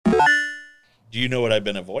Do you know what I've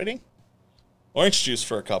been avoiding? Orange juice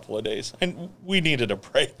for a couple of days. And we needed a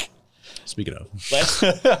break. Speaking of.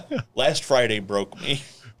 Last Friday broke me.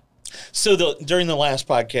 So during the last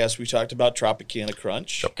podcast, we talked about Tropicana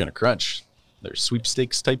Crunch. Tropicana Crunch. Their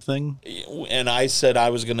sweepstakes type thing. And I said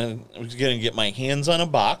I was gonna get my hands on a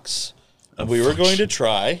box. And we were going to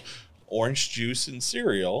try orange juice and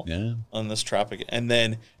cereal on this Tropicana. And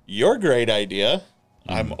then your great idea,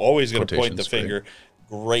 I'm always going to point the finger,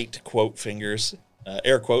 great quote fingers,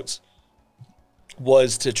 air quotes,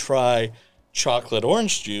 was to try chocolate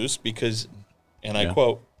orange juice because, and I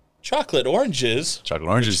quote, chocolate oranges,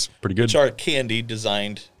 pretty good, which are candy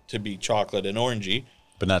designed to be chocolate and orangey,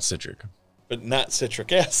 but not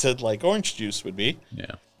citric acid like orange juice would be.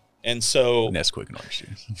 Yeah, and so Nesquik and orange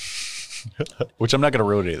juice, which I'm not going to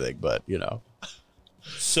ruin anything, but you know.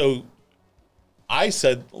 So I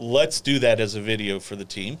said, let's do that as a video for the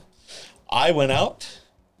team. I went out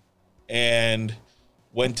and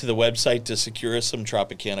went to the website to secure us some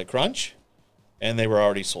Tropicana Crunch, and they were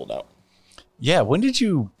already sold out. Yeah, when did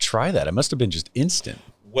you try that? It must have been just instant.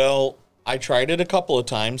 Well, I tried it a couple of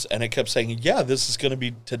times, and it kept saying, yeah, this is going to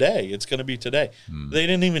be today. It's going to be today. They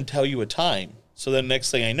didn't even tell you a time. So then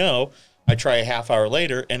next thing I know, I try a half hour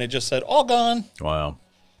later, and it just said, all gone. Wow.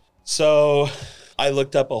 So I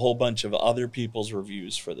looked up a whole bunch of other people's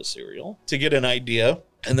reviews for the cereal to get an idea,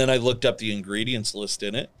 and then I looked up the ingredients list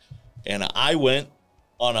in it, and I went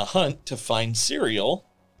on a hunt to find cereal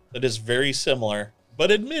that is very similar,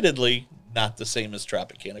 but admittedly not the same as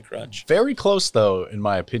Tropicana Crunch. Very close, though, in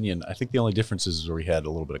my opinion. I think the only difference is where we had a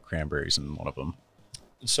little bit of cranberries in one of them.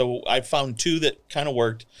 So I found two that kind of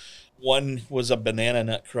worked. One was a banana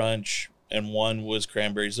nut crunch, and one was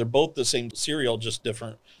cranberries. They're both the same cereal, just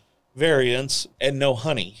different variants, and no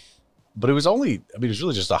honey. But it was only, I mean, it was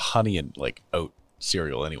really just a honey and like oat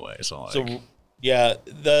cereal anyway. So yeah,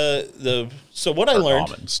 so what I learned,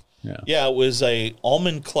 almonds. Yeah, it was a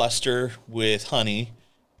almond cluster with honey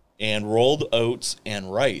and rolled oats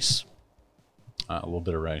and rice. A little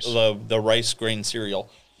bit of rice. The rice grain cereal.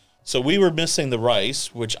 So we were missing the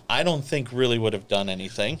rice, which I don't think really would have done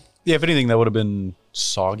anything. Yeah, if anything, that would have been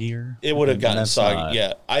soggier. It would have gotten soggy.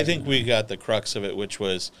 Yeah, I think we got the crux of it, which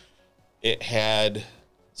was it had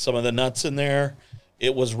some of the nuts in there.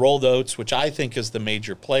 It was rolled oats, which I think is the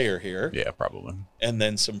major player here. Yeah, probably. And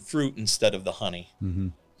then some fruit instead of the honey. Mm-hmm.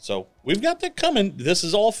 So we've got that coming. This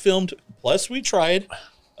is all filmed. Plus, we tried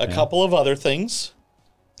a couple of other things,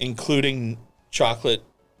 including chocolate.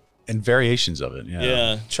 And variations of it,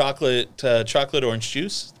 Yeah, chocolate orange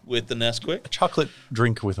juice with the Nesquik. A chocolate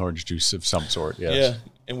drink with orange juice of some sort, yes. Yeah,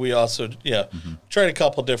 and we also, tried a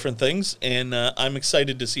couple different things, and I'm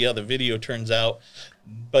excited to see how the video turns out,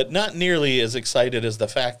 but not nearly as excited as the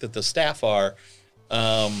fact that the staff are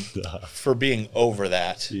for being over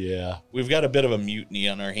that. Yeah. We've got a bit of a mutiny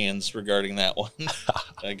on our hands regarding that one.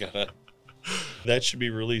 That should be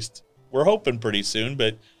released. We're hoping pretty soon,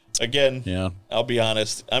 but again, I'll be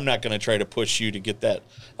honest, I'm not going to try to push you to get that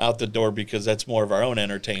out the door because that's more of our own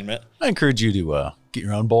entertainment. I encourage you to get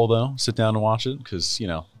your own bowl, though. Sit down and watch it because,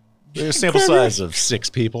 there's a sample size of 6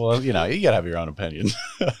 people. You got to have your own opinion.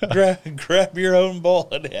 grab your own bowl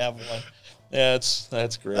and have one. Yeah,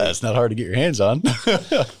 that's great. It's not hard to get your hands on.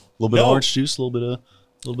 A little bit of orange juice, a little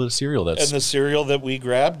bit of cereal. And the cereal that we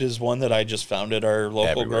grabbed is one that I just found at our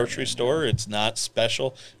local grocery store. It's not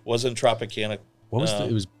special. It wasn't Tropicana. What was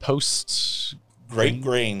it was post Great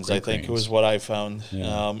Grains, I think it was what I found.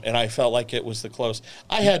 Yeah. And I felt like it was the close.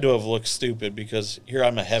 I had to have looked stupid because here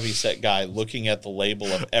I'm a heavy-set guy looking at the label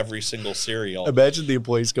of every single cereal. Imagine the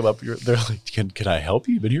employees come up, they're like, can I help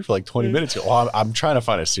you? You've been here for like 20 minutes. Well, I'm trying to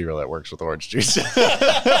find a cereal that works with orange juice. You're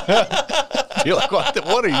like,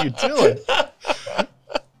 what are you doing?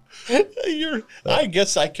 I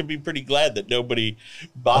guess I can be pretty glad that nobody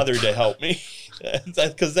bothered to help me.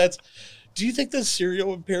 Because do you think this cereal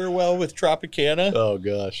would pair well with Tropicana? Oh,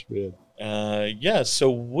 gosh, man. Yeah, so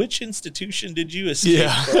which institution did you escape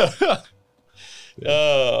from?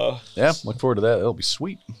 Look forward to that. It'll be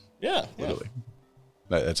sweet. Yeah. Literally.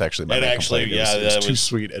 That's actually my main complaint. It was too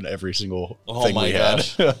sweet in every single thing we had.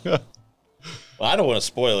 Well, I don't want to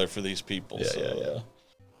spoil it for these people. Yeah.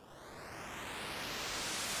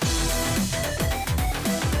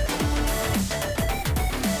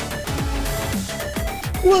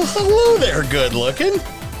 Well, hello there, good looking.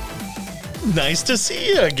 Nice to see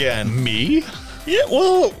you again. Me? Yeah,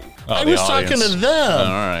 well, I was talking to them.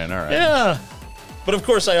 All right. Yeah. But of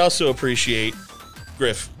course, I also appreciate,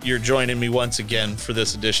 Griff, you're joining me once again for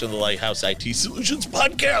this edition of the Lighthouse IT Solutions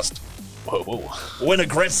podcast. Whoa. Went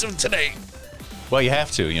aggressive today. Well, you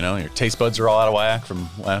have to, your taste buds are all out of whack from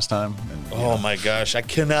last time. And Oh my gosh, I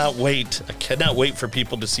cannot wait. I cannot wait for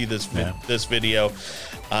people to see this this video.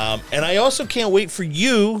 And I also can't wait for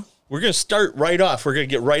you. We're going to start right off. We're going to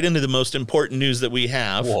get right into the most important news that we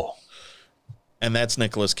have. Whoa. And that's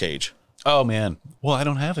Nicolas Cage. Oh, man. Well, I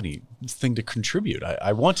don't have anything to contribute.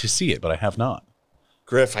 I want to see it, but I have not.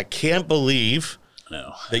 Griff, I can't believe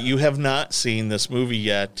that you have not seen this movie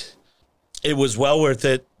yet. It was well worth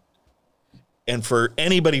it. And for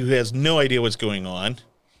anybody who has no idea what's going on,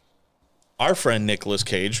 our friend Nicolas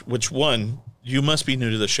Cage, which one, you must be new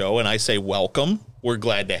to the show, and I say welcome. We're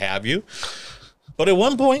glad to have you. But at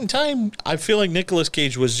one point in time, I feel like Nicolas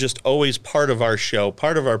Cage was just always part of our show,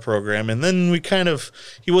 part of our program, and then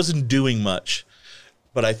he wasn't doing much.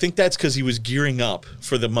 But I think that's because he was gearing up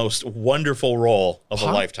for the most wonderful role of a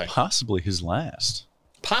lifetime. Possibly his last.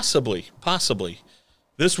 Possibly.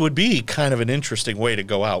 This would be kind of an interesting way to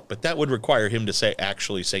go out, but that would require him to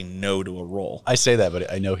actually say no to a role. I say that,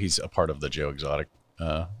 but I know he's a part of the Joe Exotic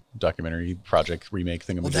documentary project remake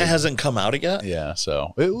thing. Well, that hasn't come out yet? Yeah,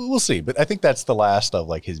 so we'll see. But I think that's the last of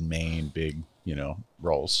like his main big,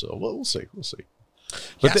 roles. So we'll see. But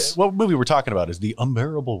yes. What movie we're talking about is The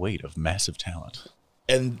Unbearable Weight of Massive Talent.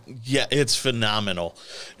 And yeah, it's phenomenal.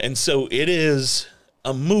 And so it is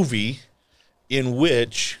a movie in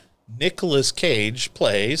which Nicolas Cage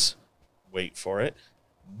plays, wait for it,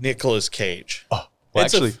 Nicolas Cage. Oh, well,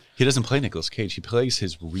 actually, he doesn't play Nicolas Cage. He plays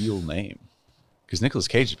his real name. Because Nicolas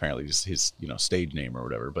Cage apparently is his stage name or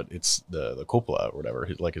whatever, but it's the Coppola or whatever,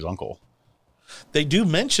 like his uncle. They do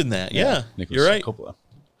mention that, yeah. Nicolas You're right. Coppola.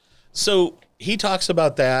 So he talks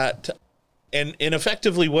about that, and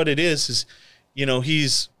effectively what it is,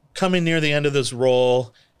 he's coming near the end of this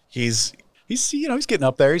role. He's getting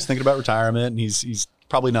up there. He's thinking about retirement, and he's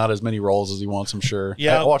probably not as many roles as he wants, I'm sure.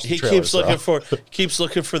 Yeah, he keeps looking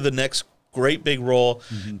for the next great big role,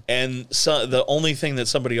 and so the only thing that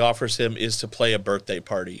somebody offers him is to play a birthday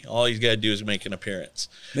party. All he's got to do is make an appearance.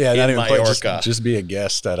 Yeah, not even play, just be a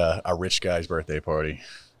guest at a rich guy's birthday party.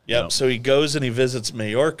 Yep. So he goes and he visits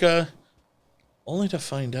Majorca, only to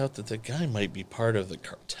find out that the guy might be part of the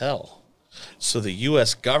cartel. So the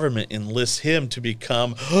U.S. government enlists him to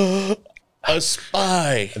become a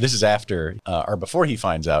spy. This is after or before he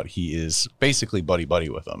finds out he is basically buddy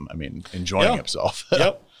with them. I mean, enjoying himself.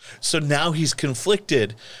 Yep. So now he's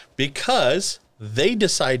conflicted because they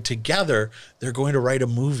decide together they're going to write a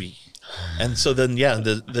movie. And so then,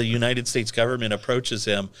 the United States government approaches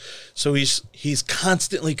him. So he's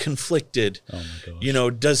constantly conflicted. Oh my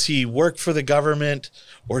gosh. Does he work for the government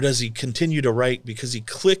or does he continue to write because he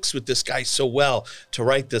clicks with this guy so well to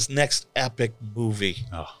write this next epic movie?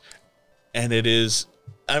 Oh. And it is,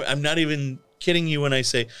 I'm not even kidding you when I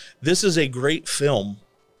say this is a great film.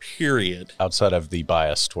 Period. Outside of the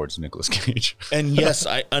bias towards Nicolas Cage. And yes,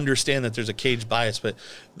 I understand that there's a Cage bias, but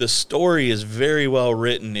the story is very well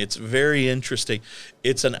written. It's very interesting.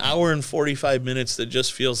 It's an hour and 45 minutes that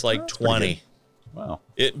just feels like 20. Wow.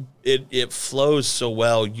 It flows so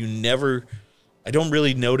well. I don't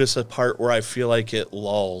really notice a part where I feel like it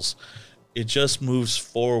lulls. It just moves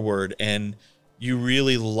forward, and you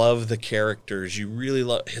really love the characters. You really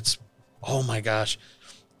love oh my gosh.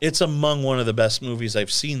 It's among one of the best movies I've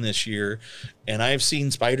seen this year, and I've seen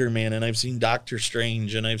Spider-Man, and I've seen Doctor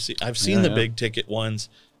Strange, and I've seen the big ticket ones.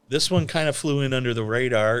 This one kind of flew in under the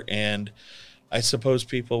radar, and I suppose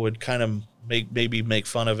people would kind of make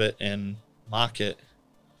fun of it and mock it.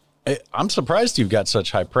 I'm surprised you've got such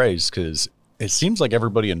high praise because it seems like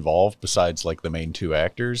everybody involved, besides like the main two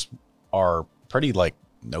actors, are pretty like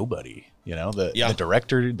nobody. The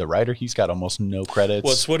director, the writer, he's got almost no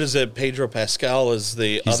credits. What is it? Pedro Pascal is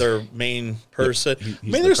the other main person.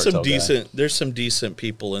 There's some decent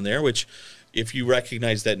people in there, which if you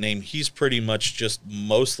recognize that name, he's pretty much just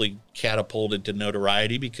mostly catapulted to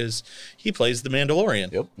notoriety because he plays the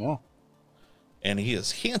Mandalorian. Yep. Yeah. And he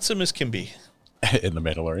is handsome as can be. In the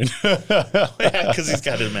Mandalorian. Yeah, because he's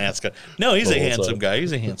got his mask on. No, he's a handsome guy.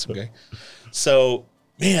 He's a handsome guy. So...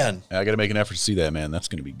 Man, I got to make an effort to see that, man. That's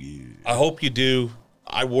going to be good. I hope you do.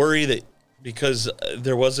 I worry that because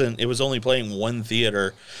it was only playing one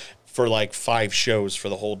theater for like 5 shows for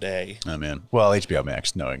the whole day. Oh, man. Well, HBO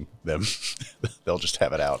Max, knowing them, they'll just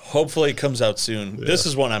have it out. Hopefully it comes out soon. Yeah. This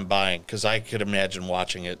is one I'm buying because I could imagine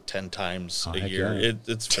watching it 10 times a year. Yeah.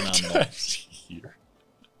 It's phenomenal.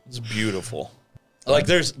 It's beautiful. Like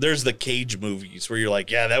there's the Cage movies where you're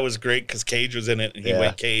like, yeah, that was great because Cage was in it and he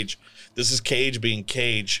went Cage. This is Cage being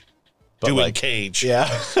Cage, doing Cage. Yeah.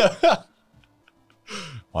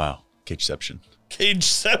 Wow. Cageception.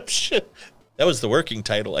 Cageception. That was the working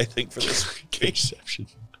title, I think, for this. Cageception.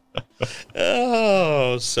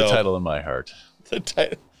 Oh, so the title in my heart. The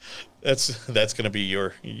title. That's going to be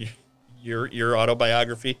your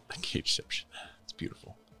autobiography. Cageception. It's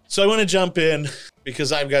beautiful. So I want to jump in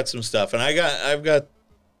because I've got some stuff, and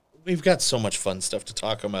we've got so much fun stuff to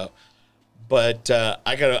talk about. But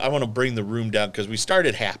I want to bring the room down because we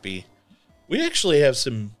started happy. We actually have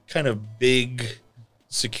some kind of big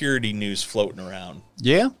security news floating around.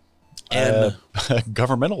 Yeah. And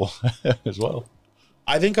governmental as well.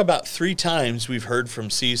 I think about 3 times we've heard from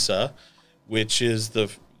CISA, which is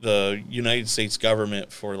the United States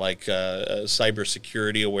government for like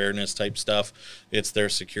cybersecurity awareness type stuff. It's their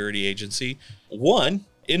security agency. One,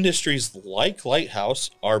 industries like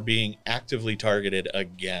Lighthouse are being actively targeted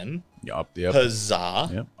again. Yep. Huzzah.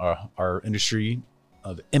 Yep. Our industry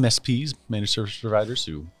of MSPs, managed service providers,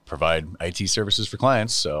 who provide IT services for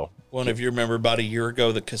clients. So, well, if you remember about a year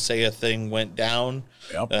ago, the Kaseya thing went down,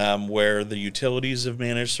 where the utilities of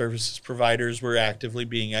managed services providers were actively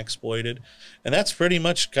being exploited. And that's pretty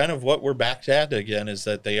much kind of what we're back at again, is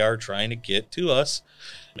that they are trying to get to us.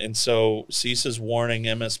 And so CISA's warning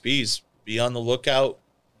MSPs, be on the lookout,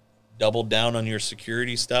 double down on your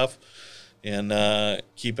security stuff, and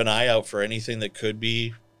keep an eye out for anything that could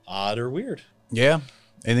be odd or weird. Yeah.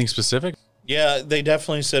 Anything specific? Yeah, they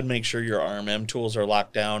definitely said make sure your RMM tools are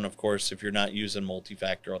locked down. Of course, if you're not using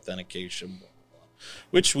multi-factor authentication,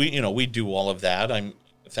 which we do all of that. I'm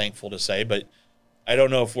thankful to say, but I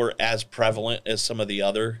don't know if we're as prevalent as some of the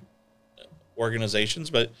other organizations.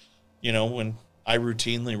 But when I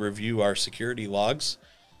routinely review our security logs,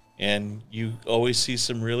 and you always see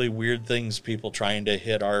some really weird things people trying to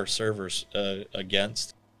hit our servers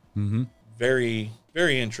against. Mm-hmm. Very,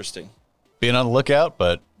 very interesting. Being on the lookout,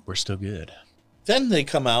 but we're still good. Then they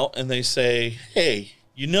come out and they say, hey,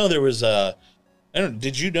 there was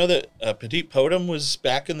did you know that Petit Podum was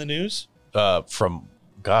back in the news? From,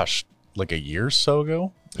 like a year or so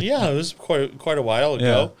ago? Yeah, it was quite a while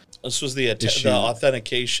ago. Yeah. This was the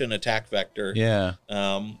authentication attack vector. Yeah.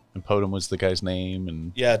 And Podum was the guy's name.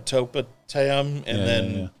 And yeah, Topotam, and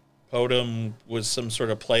then Podum was some sort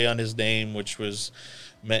of play on his name, which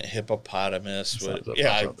meant hippopotamus.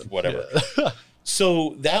 Whatever. Yeah.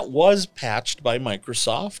 So that was patched by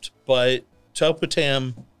Microsoft, but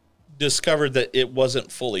Topotam discovered that it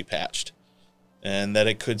wasn't fully patched and that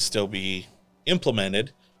it could still be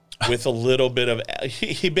implemented with a little bit of...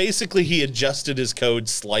 He adjusted his code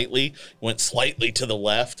slightly, went slightly to the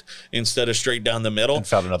left instead of straight down the middle. And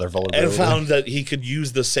found another vulnerability. And found that he could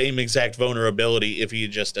use the same exact vulnerability if he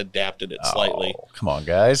had just adapted it slightly. Oh, come on,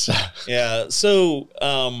 guys. Yeah, so...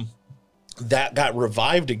 that got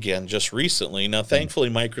revived again just recently. Now, thankfully,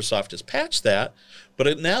 Microsoft has patched that, but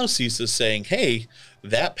it now ceases saying, hey,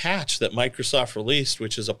 that patch that Microsoft released,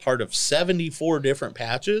 which is a part of 74 different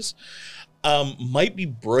patches, might be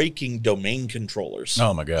breaking domain controllers.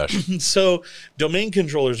 Oh, my gosh. So domain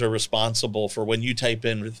controllers are responsible for when you type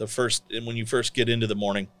in when you first get into the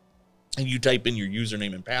morning and you type in your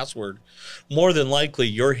username and password, more than likely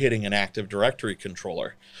you're hitting an Active Directory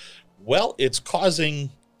controller. Well, it's causing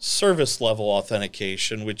service level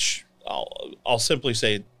authentication, which I'll simply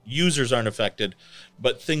say users aren't affected,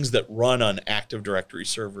 but things that run on Active Directory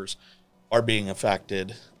servers are being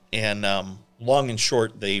affected, and long and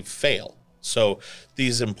short, they fail. So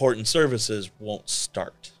these important services won't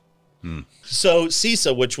start. So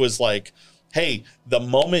CISA, which was like, hey, the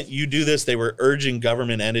moment you do this, they were urging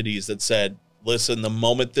government entities that said, listen, the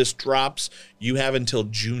moment this drops, you have until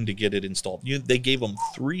June to get it installed. They gave them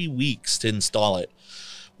 3 weeks to install it.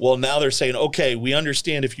 Well, now they're saying, okay, we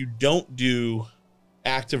understand if you don't do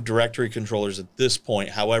Active Directory controllers at this point,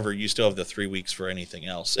 however, you still have the 3 weeks for anything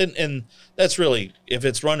else. And that's really, if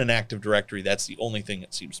it's run in Active Directory, that's the only thing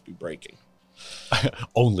that seems to be breaking.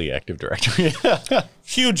 Only Active Directory.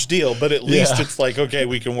 Huge deal, but at least it's like, okay,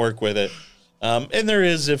 we can work with it. And there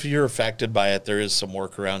is, if you're affected by it, there is some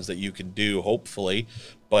workarounds that you can do, hopefully,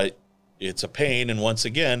 but it's a pain. And once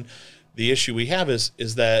again, the issue we have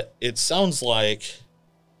is that it sounds like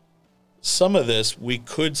some of this, we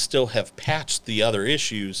could still have patched the other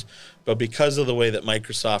issues, but because of the way that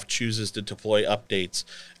Microsoft chooses to deploy updates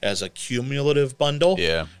as a cumulative bundle,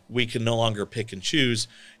 we can no longer pick and choose.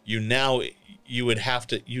 You now have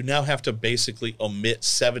to basically omit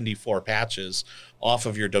 74 patches off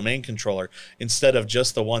of your domain controller instead of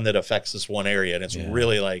just the one that affects this one area. And it's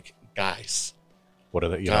really like, guys, what are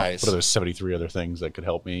those 73 other things that could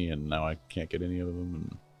help me, and now I can't get any of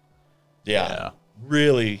them? And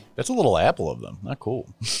really, that's a little Apple of them. Not cool.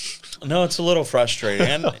 No, it's a little frustrating,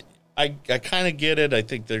 and I kind of get it. I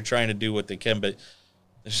think they're trying to do what they can, but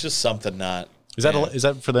it's just something not Is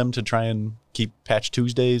that for them to try and keep Patch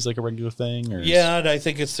Tuesdays like a regular thing? Or and I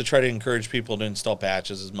think it's to try to encourage people to install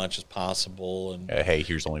patches as much as possible. And hey,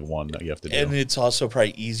 here's only one that you have to do. And it's also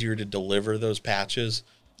probably easier to deliver those patches.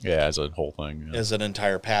 Yeah, as a whole thing. Yeah. As an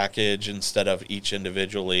entire package instead of each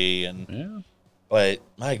individually. But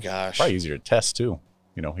my gosh. Probably easier to test too.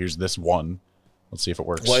 Here's this one. Let's see if it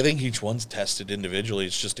works. Well, I think each one's tested individually.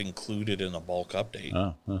 It's just included in a bulk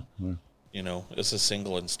update. It's a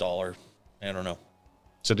single installer. I don't know.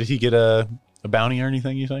 So did he get a bounty or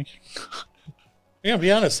anything, you think? Yeah, to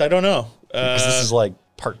be honest, I don't know. Because this is like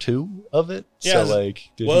part 2 of it. Yeah. So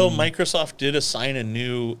Microsoft did assign a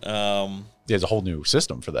new... there's a whole new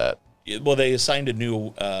system for that. They assigned a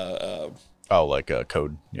new... like a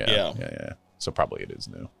code. Yeah. So probably it is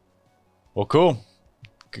new. Well, cool.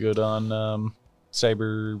 Good on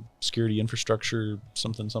cyber security infrastructure,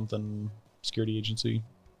 something security agency.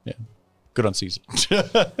 Yeah. Good on CISA.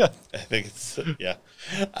 I think it's,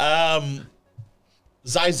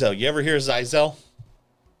 Zyzel. You ever hear of Zyzel?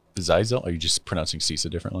 Zyzel? Are you just pronouncing CISA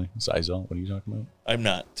differently? Zyzel? What are you talking about? I'm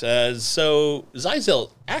not. So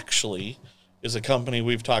Zyzel actually is a company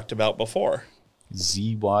we've talked about before.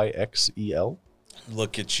 Zyxel?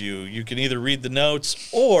 Look at you. You can either read the notes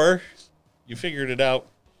or you figured it out,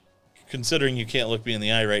 considering you can't look me in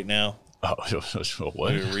the eye right now. Oh,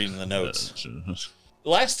 what? You're reading the notes.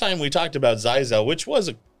 Last time we talked about Zyzel, which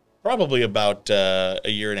was probably about a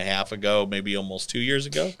year and a half ago, maybe almost 2 years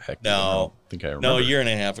ago. Heck, no, I think I remember. No, a year and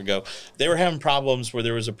a half ago. They were having problems where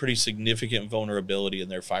there was a pretty significant vulnerability in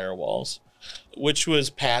their firewalls, which was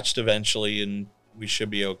patched eventually, and we should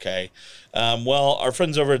be okay. Our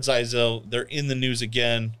friends over at Zyzel, they're in the news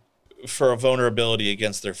again for a vulnerability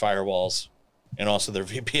against their firewalls and also their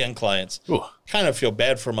VPN clients. Ooh. Kind of feel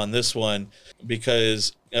bad for them on this one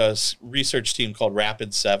because a research team called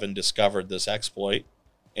Rapid7 discovered this exploit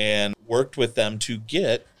and worked with them to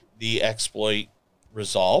get the exploit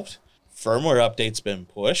resolved. Firmware update's been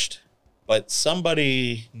pushed, but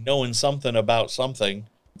somebody knowing something about something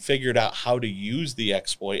figured out how to use the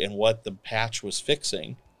exploit and what the patch was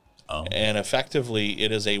fixing. Oh. And effectively,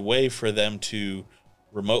 it is a way for them to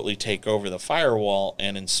remotely take over the firewall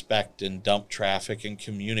and inspect and dump traffic and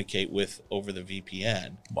communicate with over the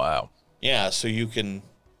VPN. Wow. Yeah, so you can,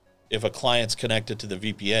 if a client's connected to the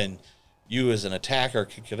VPN, you as an attacker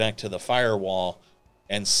can connect to the firewall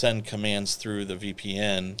and send commands through the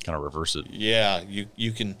VPN. Kind of reverse it. Yeah,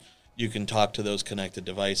 you can talk to those connected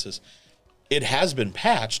devices. It has been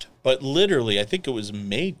patched, but literally, I think it was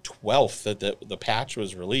May 12th that the patch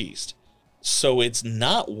was released. So it's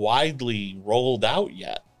not widely rolled out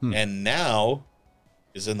yet, and now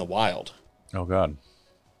is in the wild. Oh, God.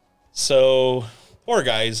 So, poor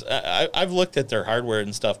guys. I've looked at their hardware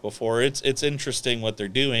and stuff before. It's interesting what they're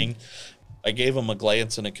doing. I gave them a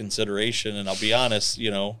glance and a consideration, and I'll be honest,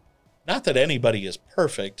 not that anybody is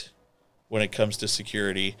perfect when it comes to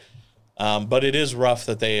security, but it is rough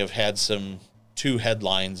that they have had 2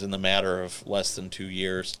 headlines in the matter of less than 2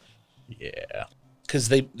 years. Yeah. Because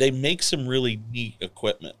they make some really neat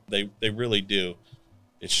equipment. They really do.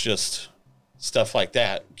 It's just stuff like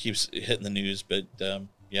that keeps hitting the news. But,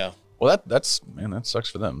 yeah. Well, that sucks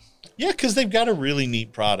for them. Yeah, because they've got a really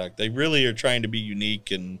neat product. They really are trying to be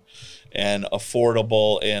unique and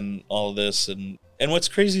affordable and all this. And what's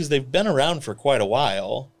crazy is they've been around for quite a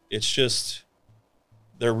while. It's just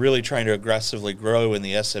they're really trying to aggressively grow in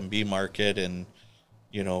the SMB market and,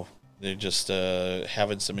 they're just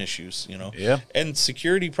having some issues, Yeah. And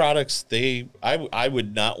security products, I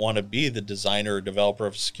would not want to be the designer or developer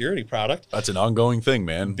of a security product. That's an ongoing thing,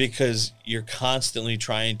 man. Because you're constantly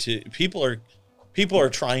trying to people are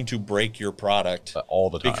trying to break your product all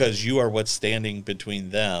the time. Because you are what's standing between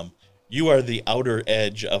them. You are the outer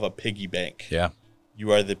edge of a piggy bank. Yeah.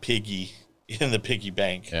 You are the piggy in the piggy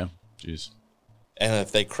bank. Yeah. Jeez. And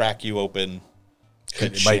if they crack you open,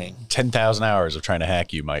 10,000 hours of trying to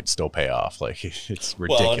hack you might still pay off. Like, it's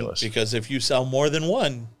ridiculous. Well, because if you sell more than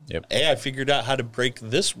one, hey, I figured out how to break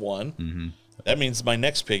this one. Mm-hmm. That means my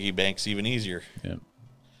next piggy bank's even easier. Yep.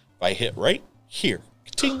 If I hit right here,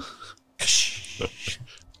 ting.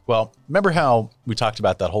 Well, remember how we talked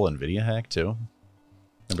about that whole NVIDIA hack too?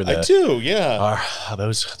 Remember that? I do, yeah.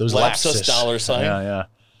 Those Lapsus $sign. Yeah.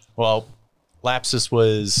 Well, Lapsus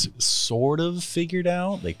was sort of figured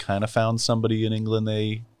out. They kind of found somebody in England.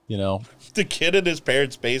 The kid in his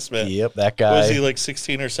parents' basement. Yep, that guy. Was he like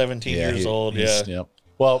 16 or 17 years old? Yeah. Yep.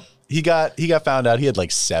 Well, he got found out. He had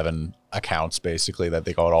like 7 accounts basically that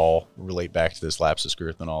they could all relate back to this Lapsus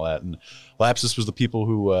group and all that. And Lapsus was the people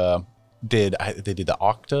who did the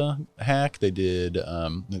Okta hack. They did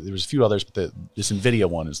there was a few others, but this NVIDIA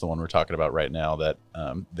one is the one we're talking about right now. That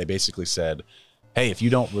they basically said hey, if you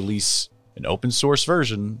don't release an open source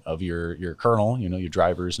version of your kernel, your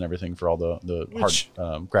drivers and everything for all the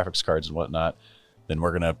hard graphics cards and whatnot, then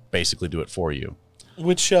we're going to basically do it for you.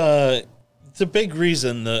 Which, the big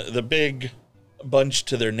reason, the big bunch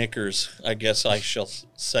to their knickers, I guess I shall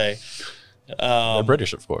say. They're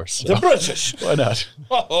British, of course. So. The British. Why not?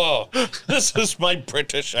 Oh, this is my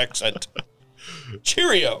British accent.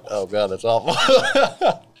 Cheerio. Oh, God, that's awful.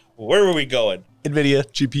 Where were we going? NVIDIA,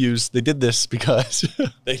 GPUs, they did this because...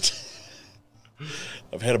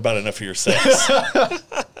 I've had about enough of your sex.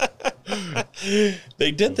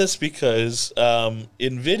 They did this because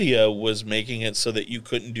NVIDIA was making it so that you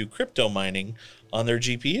couldn't do crypto mining on their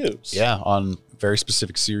GPUs. Yeah, on very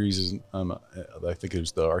specific series. I think it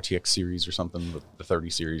was the RTX series or something, the 30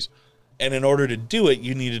 series. And in order to do it,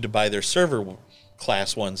 you needed to buy their server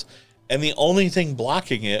class ones. And the only thing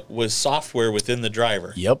blocking it was software within the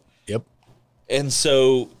driver. Yep. And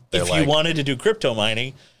so if you wanted to do crypto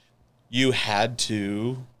mining, you had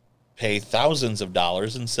to pay thousands of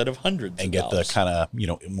dollars instead of hundreds and of dollars. And get the kind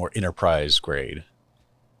of, more enterprise grade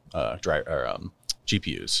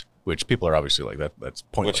GPUs, which people are obviously like, that's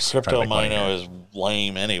pointless. Which crypto mining is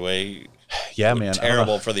lame anyway. Yeah, man.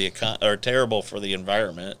 Terrible for the terrible for the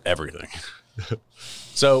environment. Everything.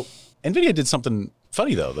 So NVIDIA did something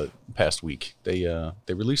funny though the past week. They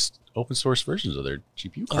released open source versions of their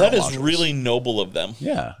GPU kernel That is modules. really noble of them.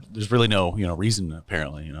 Yeah, there's really no reason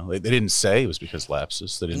apparently. They didn't say it was because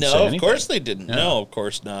lapsus. They didn't say anything. No, of course they didn't. Yeah. No, of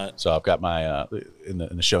course not. So I've got my in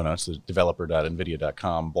the show notes the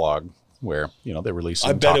developer.nvidia.com blog where they released.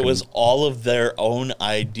 I bet it was all of their own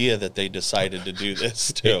idea that they decided to do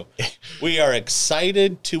this too. We are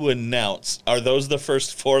excited to announce. Are those the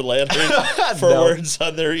first four letters for words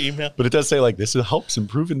on their email? But it does say this helps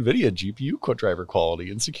improve NVIDIA GPU driver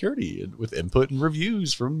quality and security, and with input and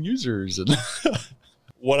reviews from users. And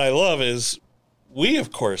what I love is we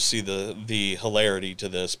of course see the hilarity to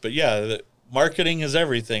this, but yeah, marketing is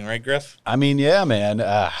everything, right, Griff? I mean, yeah, man.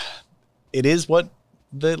 It is what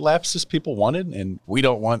the lapsus people wanted, and we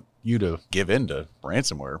don't want you to give in to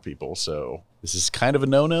ransomware people. So this is kind of a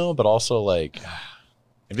no-no, but also NVIDIA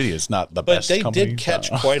is not the best company. But they did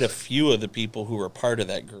catch quite a few of the people who were part of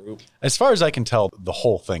that group. As far as I can tell, the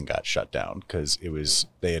whole thing got shut down because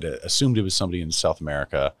they had assumed it was somebody in South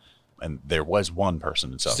America, and there was one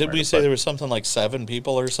person in South America. Did we say there was something like 7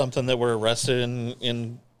 people or something that were arrested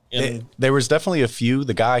in there was definitely a few.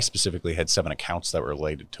 The guy specifically had 7 accounts that were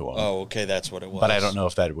related to him. Oh, okay, that's what it was. But I don't know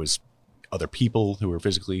if that was other people who were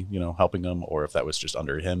physically, helping him, or if that was just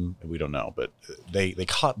under him. We don't know. But they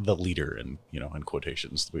caught the leader in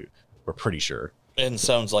quotations. We're pretty sure. And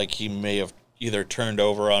sounds like he may have either turned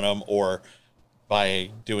over on him, or by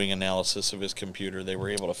doing analysis of his computer, they were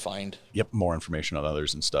able to find more information on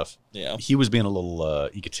others and stuff. Yeah, he was being a little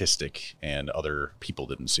egotistic, and other people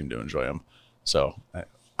didn't seem to enjoy him. So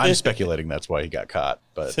I'm speculating that's why he got caught.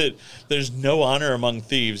 But there's no honor among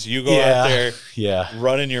thieves. You go out there,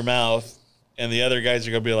 running your mouth, and the other guys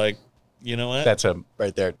are gonna be like, you know what? That's him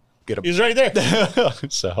right there. Get him. He's right there.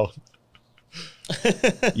 So,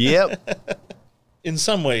 yep. In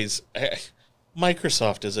some ways,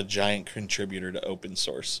 Microsoft is a giant contributor to open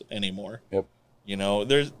source anymore. Yep.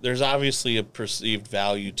 There's obviously a perceived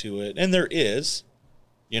value to it, and there is.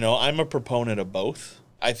 I'm a proponent of both.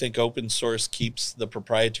 I think open source keeps the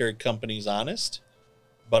proprietary companies honest,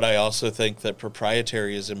 but I also think that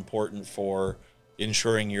proprietary is important for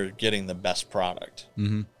ensuring you're getting the best product.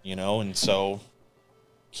 Mm-hmm. And so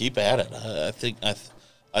keep at it.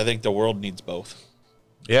 I think the world needs both.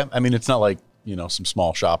 Yeah, I mean, it's not like some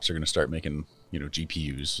small shops are going to start making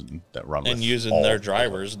GPUs that run and using their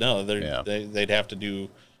drivers. No, they'd have to do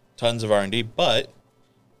tons of R&D, but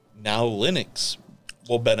now Linux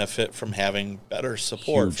will benefit from having better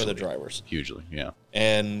support for the drivers. Hugely, yeah.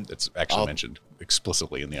 And it's actually mentioned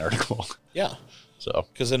explicitly in the article. Yeah. So,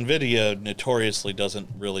 because NVIDIA notoriously doesn't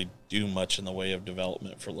really do much in the way of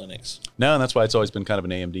development for Linux. No, and that's why it's always been kind of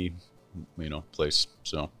an AMD, place.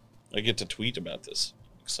 So I get to tweet about this.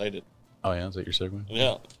 Excited. Oh yeah, is that your segue?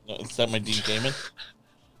 Yeah. Is that my Dean Kamen?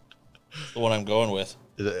 The one I'm going with.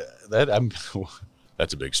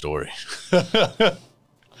 That's a big story.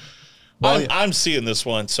 Well, I'm seeing this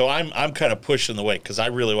one, so I'm kind of pushing the way because I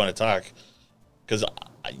really want to talk. Because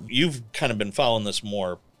you've kind of been following this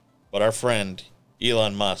more, but our friend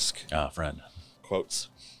Elon Musk, friend quotes,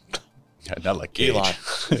 not like Cage. Elon.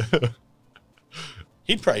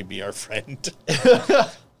 He'd probably be our friend.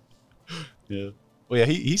 Yeah. Well, yeah,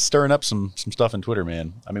 he's stirring up some stuff in Twitter,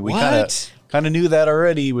 man. I mean, we kind of knew that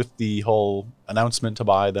already with the whole announcement to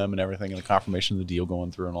buy them and everything, and the confirmation of the deal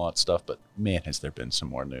going through and all that stuff. But man, has there been some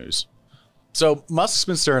more news. So Musk's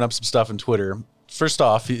been stirring up some stuff in Twitter. first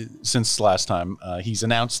off, since last time, he's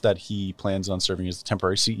announced that he plans on serving as the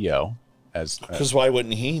temporary CEO. Because why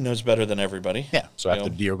wouldn't he? He knows better than everybody. Yeah. So after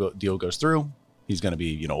the deal goes through, he's going to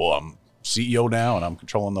be, I'm CEO now, and I'm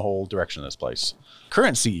controlling the whole direction of this place.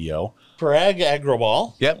 Current CEO, Parag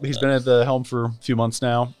Agrawal. Yep, he's been at the helm for a few months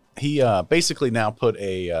now. He basically now put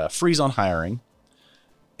a freeze on hiring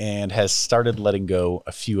and has started letting go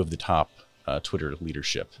a few of the top Twitter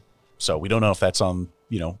leadership. So we don't know if that's on,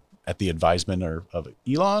 at the advisement of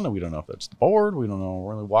Elon, or we don't know if that's the board. We don't know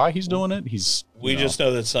really why he's doing it. We just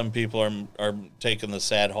know that some people are taking the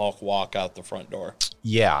sad Hulk walk out the front door.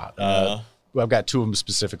 Yeah. I've got two of them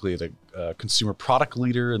specifically, the consumer product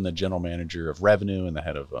leader and the general manager of revenue and the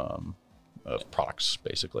head of products,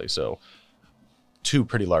 basically. So two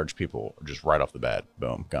pretty large people just right off the bat,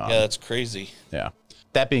 boom, gone. Yeah, that's crazy. Yeah.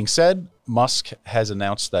 That being said, Musk has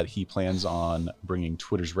announced that he plans on bringing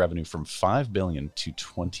Twitter's revenue from $5 billion to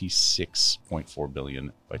 $26.4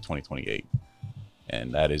 billion by 2028.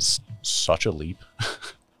 And that is such a leap.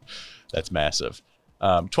 That's massive.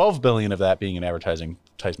 $12 billion of that being an advertisement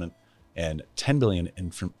and $10 billion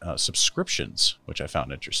in subscriptions, which I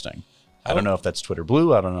found interesting. I don't know if that's Twitter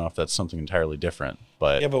Blue. I don't know if that's something entirely different.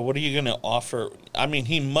 But yeah, but what are you going to offer? I mean,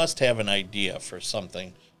 he must have an idea for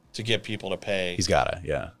something to get people to pay. He's got to,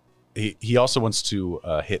 yeah. He also wants to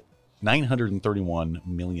hit 931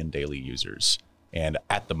 million daily users. And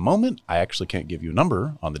at the moment, I actually can't give you a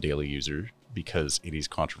number on the daily user because it is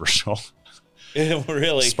controversial. It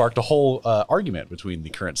really sparked a whole argument between the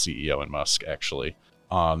current CEO and Musk, actually,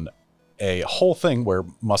 on a whole thing where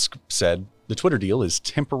Musk said the Twitter deal is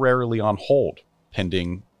temporarily on hold,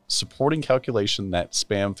 pending supporting calculation that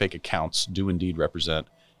spam fake accounts do indeed represent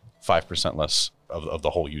 5% less of the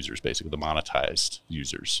whole users, basically the monetized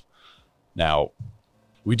users. Now,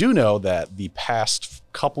 we do know that the past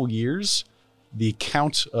couple years, the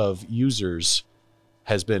count of users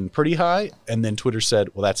has been pretty high, and then Twitter said,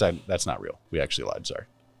 well, that's not real. We actually lied, sorry.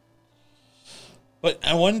 But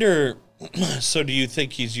I wonder, so do you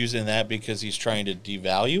think he's using that because he's trying to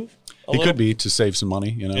devalue? He could be to save some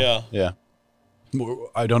money, Yeah.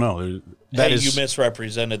 I don't know. You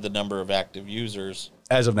misrepresented the number of active users.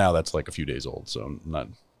 As of now, that's like a few days old, so I'm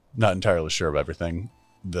not entirely sure of everything.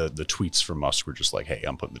 The tweets from Musk were just like, hey,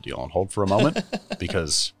 I'm putting the deal on hold for a moment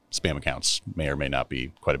because spam accounts may or may not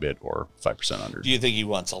be quite a bit or 5% under. Do you think he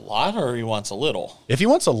wants a lot or he wants a little? If he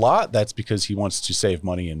wants a lot, that's because he wants to save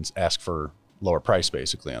money and ask for lower price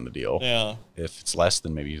basically on the deal. Yeah. If it's less,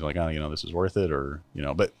 then maybe he's like, oh, this is worth it, or,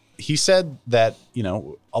 but he said that,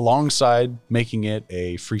 alongside making it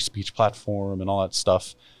a free speech platform and all that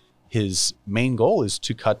stuff, his main goal is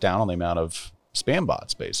to cut down on the amount of spam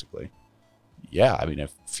bots, basically. Yeah, I mean, I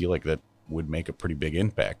feel like that would make a pretty big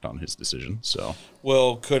impact on his decision. So,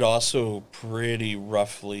 well, could also pretty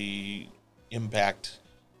roughly impact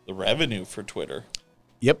the revenue for Twitter.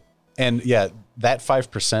 Yep. And yeah, that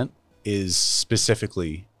 5% is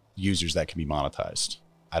specifically users that can be monetized.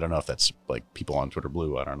 I don't know if that's like people on Twitter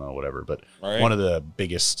Blue. I don't know, whatever. But one of the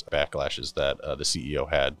biggest backlashes that the CEO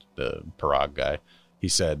had, the Parag guy, he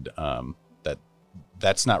said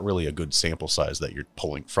that's not really a good sample size that you're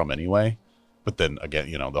pulling from anyway. But then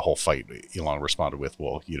again, the whole fight, Elon responded with,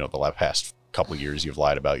 well, the past couple of years you've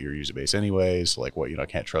lied about your user base anyways. Like what, I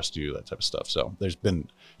can't trust you, that type of stuff. So you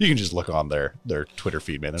can just look on their Twitter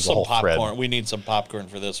feed, man. There's a whole popcorn. Thread. We need some popcorn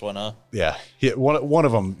for this one, huh? Yeah. One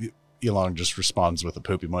of them, Elon just responds with a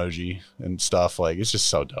poop emoji and stuff. Like, it's just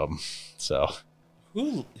so dumb. So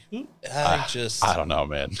I don't know,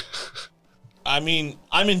 man. I mean,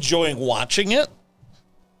 I'm enjoying watching it,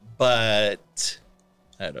 but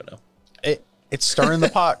I don't know. It's stirring the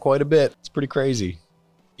pot quite a bit. It's pretty crazy.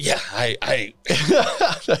 Yeah, I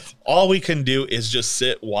all we can do is just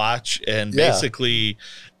sit, watch, and basically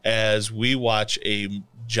as we watch a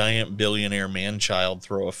giant billionaire man-child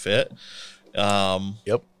throw a fit.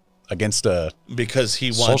 Yep. Against a because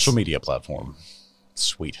he wants social media platform.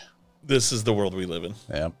 Sweet. This is the world we live in.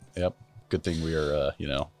 Yep. Good thing we are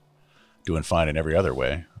doing fine in every other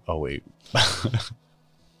way. Oh wait.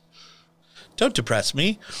 Don't depress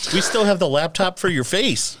me. We still have the laptop for your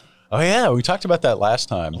face. Oh yeah, we talked about that last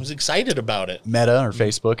time. I was excited about it. Meta or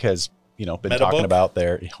Facebook has, been talking about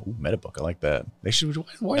their MetaBook. I like that. They should.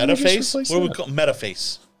 Why MetaFace? What do we call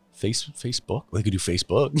MetaFace? Facebook. They could do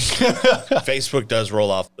Facebook. Facebook does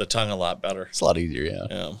roll off the tongue a lot better. It's a lot easier,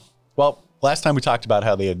 yeah. Well, last time we talked about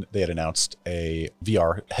how they had announced a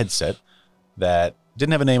VR headset that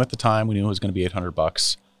didn't have a name at the time. We knew it was going to be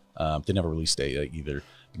 $800. Didn't have a release date either.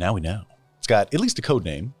 But now we know. It's got at least a code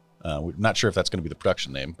name. We're not sure if that's going to be the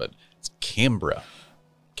production name, but it's Cambria.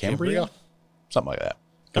 Something like that.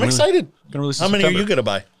 I'm excited. Gonna release How many are you going to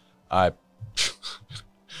buy?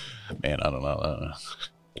 Man, I don't know.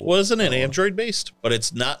 Wasn't it Android based? But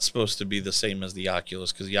it's not supposed to be the same as the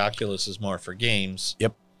Oculus because the Oculus is more for games.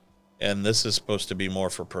 Yep. And this is supposed to be more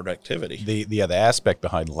for productivity. The aspect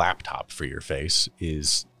behind laptop for your face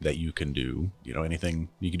is that you can do, anything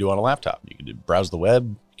you can do on a laptop. You can browse the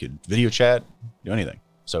web, you can video chat, do anything.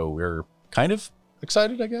 So we're kind of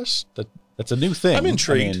excited, I guess. That's a new thing. I'm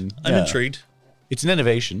intrigued. I'm intrigued. It's an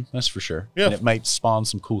innovation, that's for sure. Yeah. And it might spawn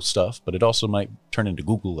some cool stuff, but it also might turn into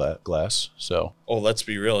Google Glass. So. Oh, let's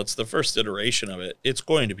be real. It's the first iteration of it. It's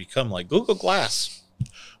going to become like Google Glass.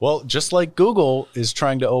 Well, just like Google is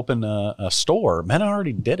trying to open a store, Meta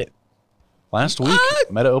already did it. Last week,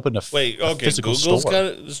 Meta opened a physical store.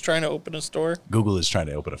 Is trying to open a store? Google is trying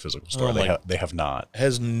to open a physical store. They have not.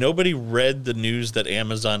 Has nobody read the news that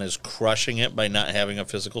Amazon is crushing it by not having a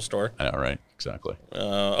physical store? I know, right? Exactly.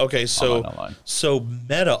 Okay, so online. So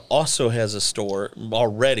Meta also has a store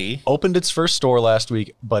already. Opened its first store last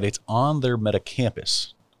week, but it's on their Meta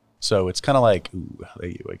campus. So it's kind of like,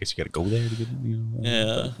 I guess you got to go there to get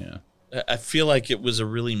it. Yeah. I feel like it was a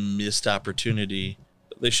really missed opportunity.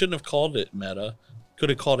 They shouldn't have called it Meta. Could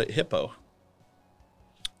have called it Hippo.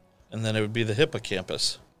 And then it would be the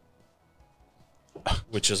hippocampus,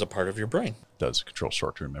 which is a part of your brain. It does control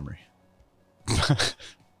short-term memory. Are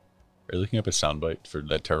you looking up a soundbite for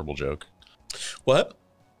that terrible joke? What?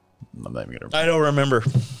 I'm not even going to remember. I don't remember.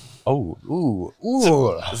 Oh,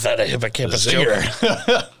 ooh. Is that a hippocampus joke?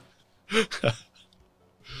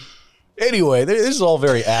 Anyway, this is all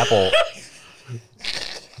very Apple.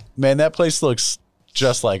 Man, that place looks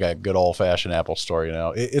just like a good old-fashioned Apple store,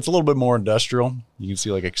 It's a little bit more industrial. You can see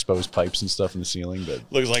like exposed pipes and stuff in the ceiling, but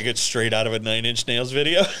looks like it's straight out of a 9 Inch Nails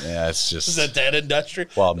video. Yeah, it's just is that industrial?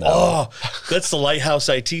 Well, no. Oh, that's the Lighthouse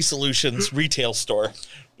IT Solutions retail store.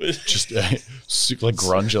 Just like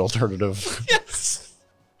grunge alternative. Yes.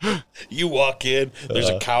 You walk in, there's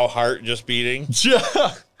a cow heart just beating.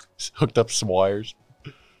 Hooked up some wires.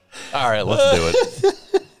 All right, let's do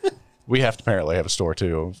it. We have to apparently have a store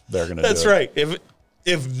too. They're gonna. That's right.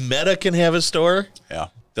 If Meta can have a store, yeah,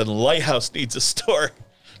 then Lighthouse needs a store.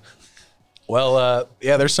 Well,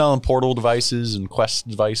 they're selling Portal devices and Quest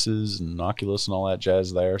devices and Oculus and all that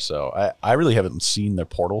jazz there. So I really haven't seen their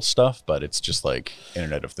Portal stuff, but it's just like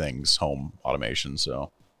Internet of Things, home automation.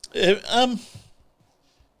 So,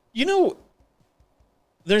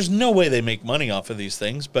 there's no way they make money off of these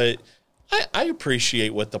things, but I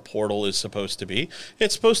appreciate what the Portal is supposed to be.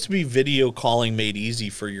 It's supposed to be video calling made easy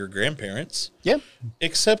for your grandparents. Yeah.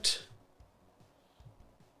 Except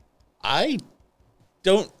I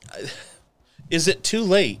don't... Is it too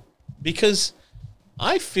late? Because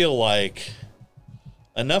I feel like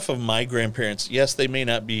enough of my grandparents, yes, they may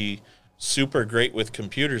not be super great with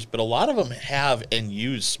computers, but a lot of them have and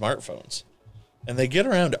use smartphones. And they get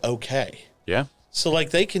around okay. Yeah. So,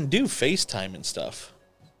 like, they can do FaceTime and stuff.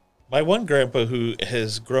 My one grandpa who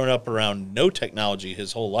has grown up around no technology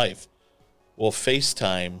his whole life will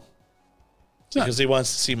FaceTime because he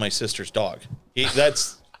wants to see my sister's dog. It's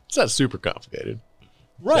not super complicated.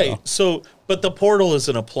 Right. So, but the Portal is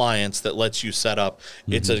an appliance that lets you set up.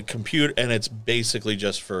 Mm-hmm. It's a computer, and it's basically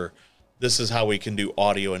just for, this is how we can do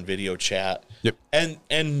audio and video chat. Yep.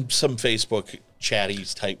 And some Facebook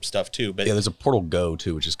chatties type stuff too. But yeah, there's a Portal Go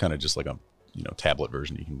too, which is kind of just like a tablet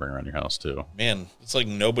version you can bring around your house too. Man, it's like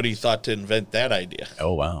nobody thought to invent that idea.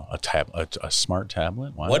 Oh wow, a smart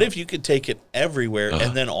tablet. Wow. What if you could take it everywhere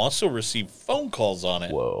and then also receive phone calls on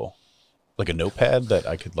it? Whoa, like a notepad that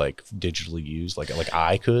I could like digitally use, like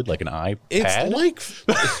I could like an iPad.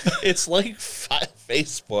 It's like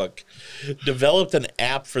Facebook developed an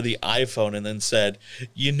app for the iPhone and then said,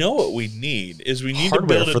 you know what we need is we need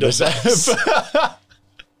hardware to build for a device. This app.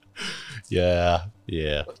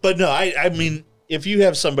 Yeah. But no, I mean, if you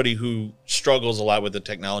have somebody who struggles a lot with the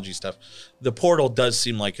technology stuff, the Portal does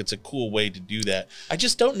seem like it's a cool way to do that. I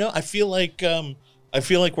just don't know. I feel like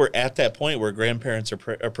we're at that point where grandparents are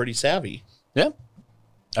pretty savvy. Yeah.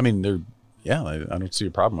 I mean, I don't see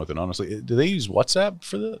a problem with it, honestly. Do they use WhatsApp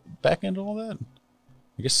for the back end of all that?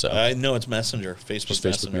 I guess so. No, it's Messenger, Facebook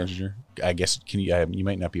Messenger. I guess you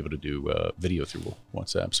might not be able to do video through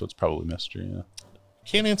WhatsApp, so it's probably Messenger, yeah.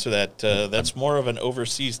 Can't answer that. That's more of an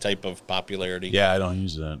overseas type of popularity. Yeah, I don't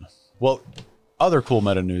use that. Well, other cool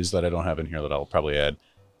meta news that I don't have in here that I'll probably add.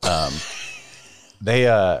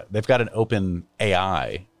 They've got an open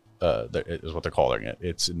AI, is what they're calling it.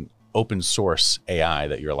 It's an open source AI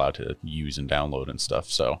that you're allowed to use and download and stuff.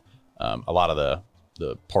 So a lot of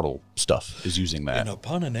the Portal stuff is using that. And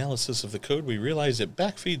upon analysis of the code, we realize it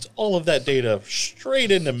backfeeds all of that data straight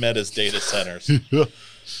into Meta's data centers.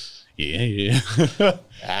 Yeah.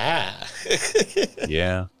 Ah.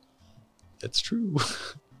 Yeah. That's true.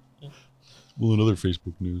 Well, in other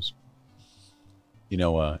Facebook news, you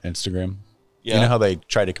know, Instagram. Yeah. You know how they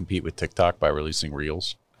try to compete with TikTok by releasing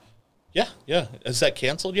Reels? Yeah, yeah. Is that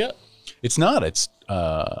canceled yet? It's not. It's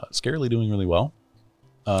scarily doing really well,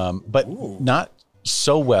 but not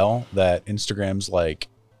so well that Instagram's like,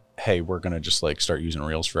 hey, we're going to just like start using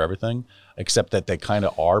Reels for everything, except that they kind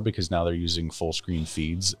of are, because now they're using full screen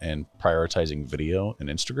feeds and prioritizing video in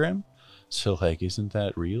Instagram. So like, isn't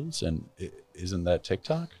that Reels and isn't that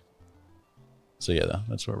TikTok? So yeah,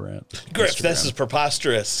 that's where we're at. Griff, this is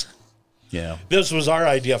preposterous. Yeah. This was our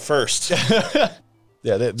idea first. Yeah.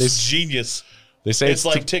 It's genius. They say it's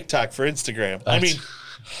like TikTok for Instagram. I mean,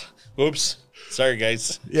 oops. Sorry,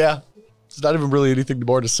 guys. Yeah. It's not even really anything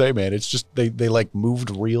more to say, man. It's just they like moved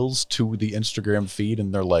Reels to the Instagram feed,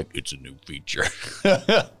 and they're like, it's a new feature.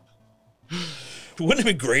 Wouldn't it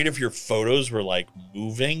be great if your photos were like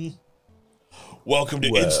moving? Welcome to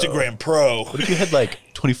Instagram Pro. What if you had like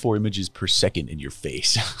 24 images per second in your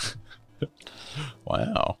face?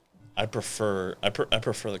 Wow. I prefer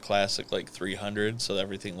the classic like 300, so that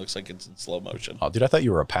everything looks like it's in slow motion. Oh, dude, I thought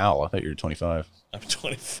you were a pal. I thought you were 25. I'm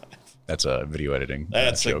 25. That's a video editing.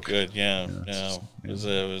 That's joke. Good. Yeah.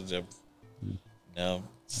 No.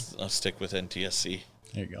 I'll stick with NTSC.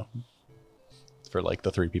 There you go. For like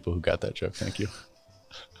the 3 people who got that joke, thank you.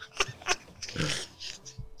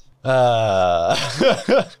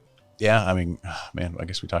 Yeah, I mean, man, I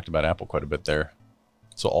guess we talked about Apple quite a bit there.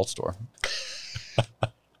 So Alt Store.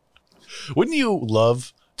 Wouldn't you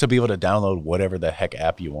love to be able to download whatever the heck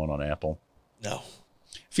app you want on Apple? No.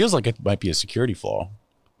 Feels like it might be a security flaw.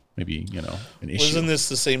 Maybe, you know, an issue. Wasn't this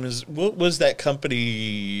the same as, what was that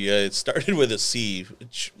company? It started with a C,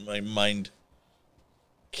 which my mind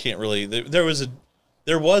can't really, there was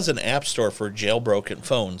an app store for jailbroken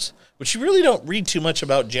phones, which you really don't read too much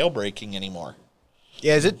about jailbreaking anymore.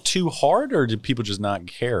 Yeah, is it too hard, or did people just not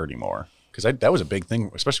care anymore? Because that was a big thing,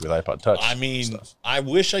 especially with iPod Touch. I mean, I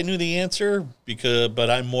wish I knew the answer, but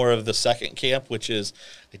I'm more of the second camp, which is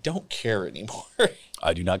I don't care anymore.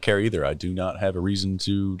 I do not care either. I do not have a reason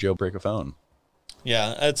to jailbreak a phone.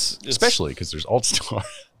 Yeah, it's especially because there's Alt Store.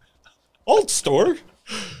 Alt Store?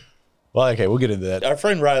 Well, okay, we'll get into that. Our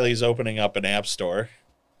friend Riley's opening up an app store.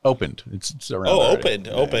 Opened. It's around. Oh, already.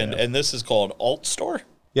 opened, and this is called Alt Store?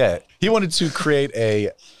 Yeah, he wanted to create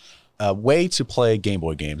a way to play Game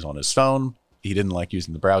Boy games on his phone. He didn't like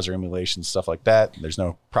using the browser emulation, stuff like that. There's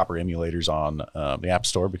no proper emulators on the App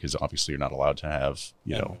Store because obviously you're not allowed to have,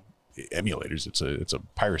 you know, emulators. It's a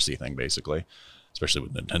piracy thing, basically, especially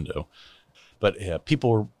with Nintendo. But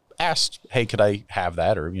people were asked, hey, could I have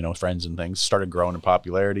that? Or, you know, friends and things started growing in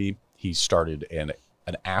popularity. He started an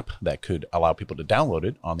app that could allow people to download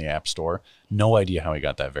it on the App Store. No idea how he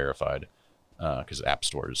got that verified because the App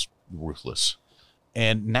Store is ruthless.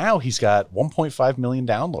 And now he's got 1.5 million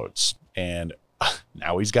downloads. And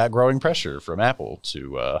now he's got growing pressure from Apple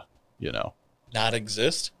to, you know. Not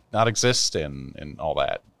exist and all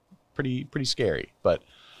that. Pretty scary. But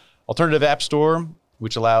alternative App Store,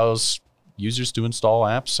 which allows users to install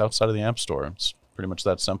apps outside of the App Store. It's pretty much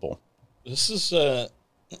that simple. This is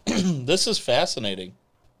this is fascinating.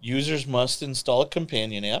 Users must install a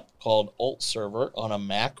companion app called Alt Server on a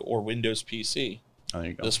Mac or Windows PC. Oh,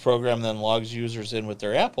 there you go. This program then logs users in with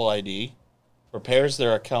their Apple ID, prepares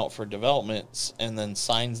their account for developments, and then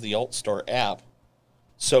signs the Alt Store app.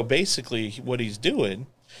 So basically what he's doing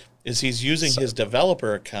is he's using his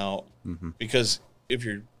developer account because if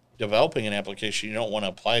you're developing an application, you don't want to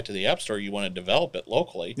apply it to the App Store. You want to develop it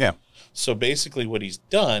locally. Yeah. So basically what he's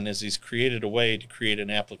done is he's created a way to create an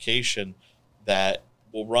application that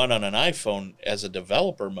will run on an iPhone as a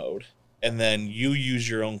developer mode, and then you use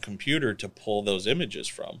your own computer to pull those images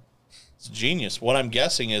from. It's genius. What I'm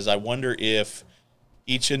guessing is I wonder if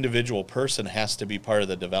each individual person has to be part of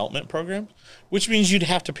the development program, which means you'd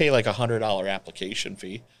have to pay like $100 application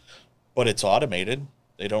fee, but it's automated.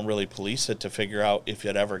 They don't really police it to figure out if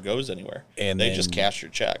it ever goes anywhere. And they just cash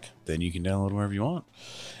your check. Then you can download wherever you want.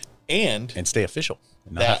 And stay official.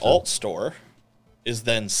 That Alt Store is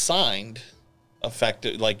then signed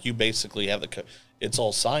effective. Like you basically have it's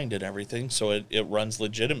all signed and everything, so it runs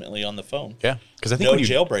legitimately on the phone. Yeah, because I think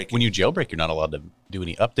jailbreaking. When you jailbreak, you're not allowed to do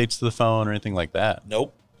any updates to the phone or anything like that.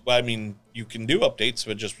 Nope. I mean, you can do updates,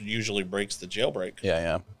 but it just usually breaks the jailbreak.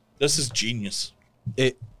 Yeah. This is genius.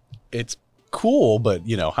 It's cool, but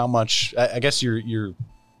you know how much? I guess you're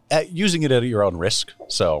using it at your own risk.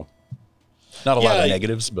 So not a lot of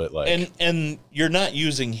negatives, but like and you're not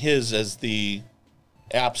using his as the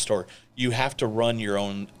App Store. You have to run your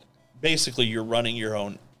own. Basically, you're running your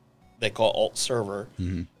own, they call Alt Server.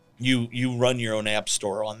 Mm-hmm. You run your own App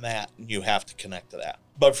Store on that, and you have to connect to that.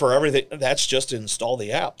 But for everything, that's just to install the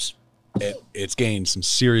apps. It's gained some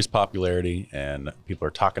serious popularity, and people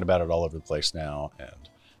are talking about it all over the place now, and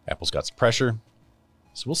Apple's got some pressure.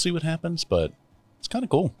 So we'll see what happens, but it's kind of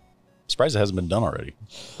cool. Surprised it hasn't been done already,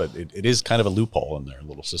 but it is kind of a loophole in their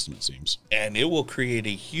little system, it seems. And it will create a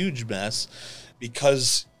huge mess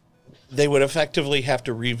because they would effectively have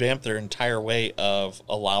to revamp their entire way of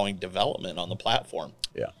allowing development on the platform.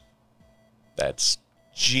 Yeah. That's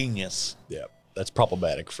genius. Yeah. That's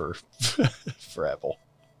problematic for for Apple.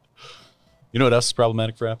 You know what else is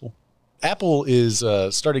problematic for Apple? Apple is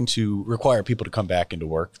starting to require people to come back into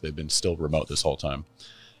work. They've been still remote this whole time.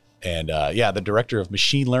 And the director of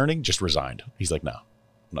machine learning just resigned. He's like, no,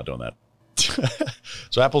 I'm not doing that.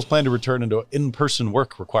 So Apple's plan to return into in-person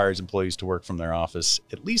work requires employees to work from their office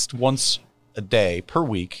at least once a day per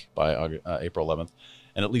week by April 11th,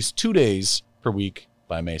 and at least 2 days per week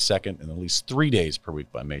by May 2nd, and at least 3 days per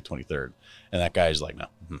week by May 23rd. And that guy's like, no,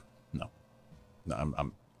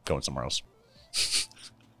 I'm going somewhere else.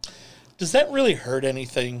 Does that really hurt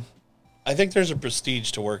anything? I think there's a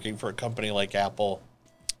prestige to working for a company like Apple.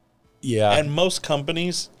 Yeah. And most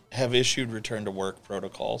companies have issued return to work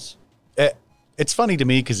protocols. It's funny to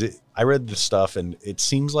me because I read this stuff, and it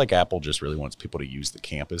seems like Apple just really wants people to use the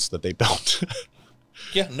campus that they built.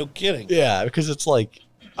 Yeah, no kidding. Yeah, because it's like,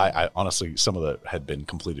 I honestly, some of that had been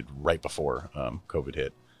completed right before COVID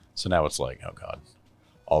hit. So now it's like, oh, God.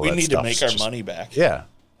 We need to make our money back. Yeah.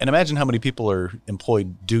 And imagine how many people are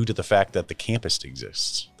employed due to the fact that the campus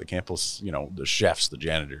exists. The campus, the chefs, the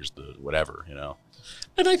janitors, the whatever,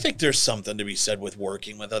 And I think there's something to be said with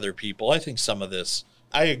working with other people. I think some of this,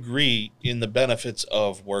 I agree in the benefits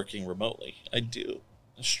of working remotely. I do.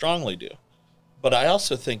 I strongly do. But I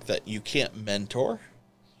also think that you can't mentor.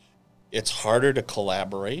 It's harder to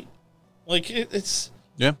collaborate. Like, it's...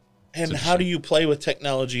 Yeah. And how do you play with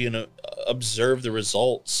technology and observe the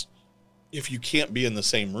results if you can't be in the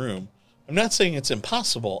same room? I'm not saying it's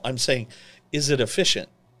impossible. I'm saying, is it efficient?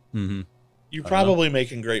 Mm-hmm. You're probably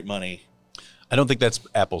making great money. I don't think that's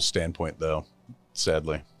Apple's standpoint, though,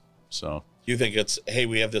 sadly. So you think it's, hey,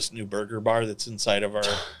 we have this new burger bar that's inside of our,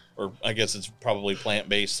 or I guess it's probably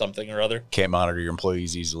plant-based something or other. Can't monitor your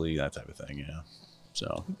employees easily, that type of thing, yeah.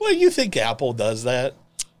 So, well, you think Apple does that?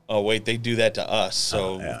 Oh, wait, they do that to us,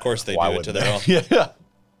 so of course they do it to their own. Yeah.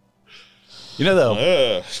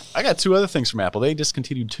 Though, I got two other things from Apple. They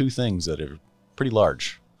discontinued two things that are pretty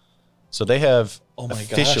large. So they have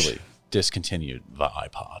officially discontinued the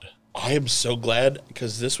iPod. I am so glad,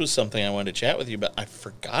 because this was something I wanted to chat with you about. I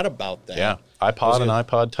forgot about that. Yeah, iPod and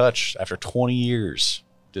iPod Touch, after 20 years,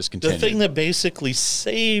 discontinued. The thing that basically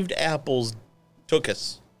saved Apple's took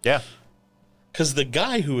us. Yeah. Because the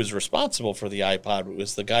guy who was responsible for the iPod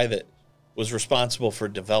was the guy that was responsible for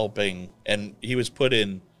developing, and he was put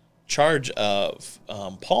in charge of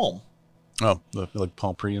Palm. Oh, like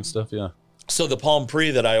Palm Pre and stuff, yeah. So the Palm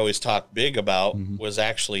Pre that I always talk big about was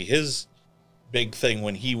actually his big thing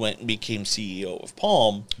when he went and became CEO of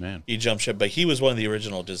Palm. Man. He jumped ship, but he was one of the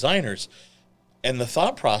original designers. And the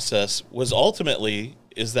thought process was ultimately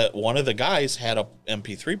is that one of the guys had a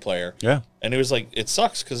MP3 player. Yeah. And it was like, it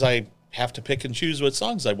sucks because I have to pick and choose what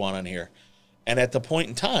songs I want on here. And at the point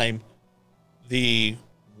in time, the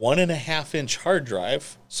 1.5-inch hard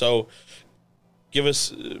drive, so give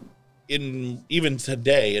us, even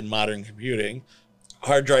today in modern computing,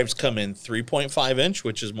 hard drives come in 3.5-inch,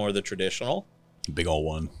 which is more the traditional. Big old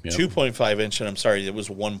one. Yep. 2.5-inch, and I'm sorry, it was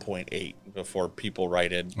 1.8 before people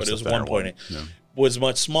write it, but it was 1.8. Yeah. Was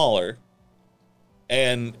much smaller.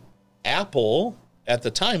 And Apple at the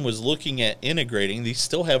time was looking at integrating. These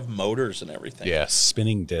still have motors and everything. Yeah,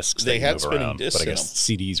 spinning discs. They had spinning discs, but I guess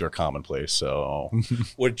CDs were commonplace. So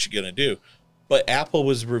what you gonna do? But Apple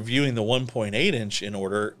was reviewing the 1.8-inch in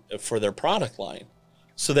order for their product line,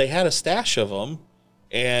 so they had a stash of them.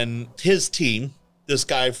 And his team, this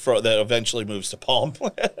guy that eventually moves to Palm,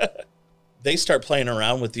 they start playing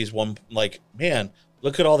around with these man,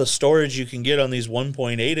 look at all the storage you can get on these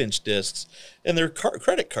 1.8-inch discs, and they're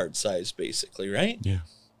credit card size, basically, right? Yeah.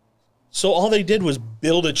 So all they did was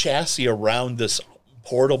build a chassis around this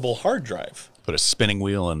portable hard drive. Put a spinning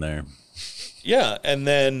wheel in there. Yeah, and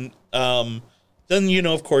then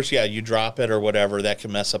of course, you drop it or whatever, that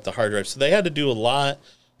can mess up the hard drive. So they had to do a lot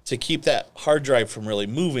to keep that hard drive from really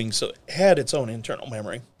moving, so it had its own internal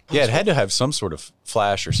memory. Yeah, it had to have some sort of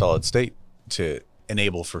flash or solid state to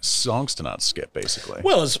enable for songs to not skip, basically.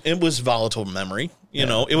 Well, it was volatile memory.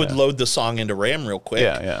 It would load the song into RAM real quick.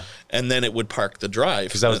 Yeah. And then it would park the drive.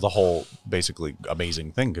 Because that was the whole basically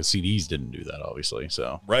amazing thing, because CDs didn't do that, obviously.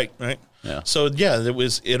 So Right. Yeah. So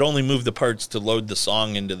it only moved the parts to load the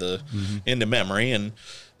song into into memory, and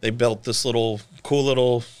they built this cool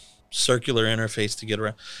little circular interface to get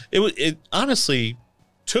around. It honestly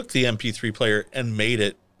took the MP3 player and made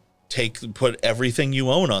it put everything you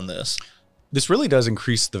own on this. This really does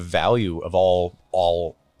increase the value of all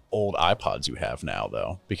old iPods you have now,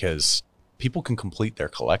 though, because people can complete their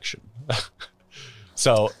collection.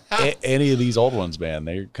 So any of these old ones, man,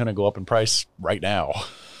 they're going to go up in price right now.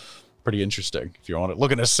 Pretty interesting. If you're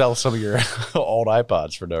looking to sell some of your old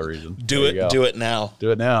iPods for no reason. Do it now.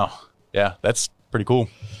 Do it now. Yeah, that's pretty cool.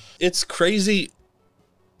 It's crazy.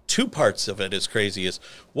 Two parts of it is crazy.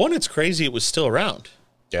 One, it's crazy it was still around.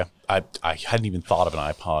 Yeah, I hadn't even thought of an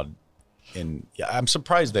iPod. I'm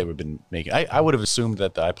surprised they would have been making. I would have assumed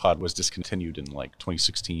that the iPod was discontinued in like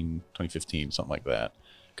 2016, 2015, something like that.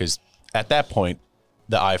 Because at that point,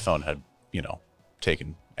 the iPhone had,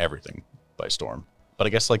 taken everything by storm. But I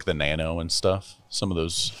guess like the Nano and stuff, some of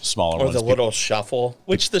those smaller ones. Or the little Shuffle,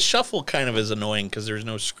 which the Shuffle kind of is annoying because there's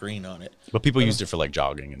no screen on it. But people used it for like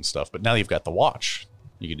jogging and stuff. But now you've got the watch.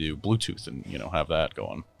 You can do Bluetooth and, have that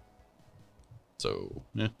going. So,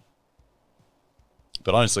 yeah.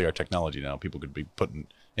 But honestly, our technology now, people could be putting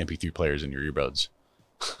MP3 players in your earbuds.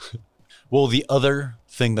 Well, the other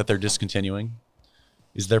thing that they're discontinuing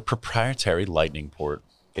is their proprietary Lightning port.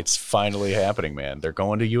 It's finally happening, man. They're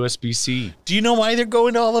going to USB-C. Do you know why they're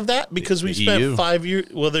going to all of that? Because we spent 5 years.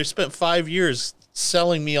 Well, they spent 5 years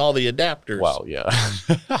selling me all the adapters. Well, yeah,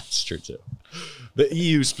 that's true too. The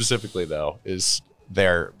EU specifically, though, is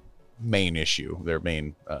their main issue, their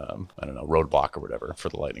main, roadblock or whatever for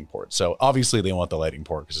the Lightning port. So obviously they want the Lightning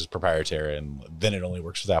port because it's proprietary, and then it only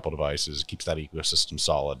works with Apple devices, keeps that ecosystem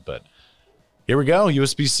solid. But here we go,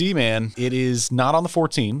 USB-C, man. It is not on the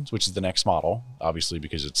 14, which is the next model, obviously,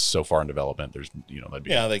 because it's so far in development. There's,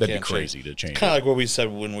 that'd be crazy to change. Kind of like what we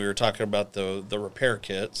said when we were talking about the repair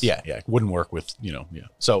kits. Yeah, it wouldn't work with,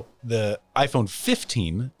 So the iPhone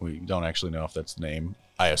 15, we don't actually know if that's the name.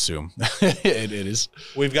 I assume it is.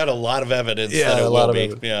 We've got a lot of evidence that it will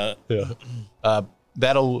be. Yeah.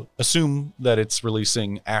 That'll assume that it's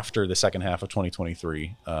releasing after the second half of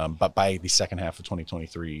 2023. But by the second half of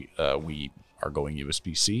 2023, we are going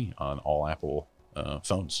USB-C on all Apple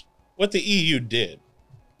phones. What the EU did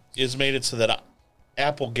is made it so that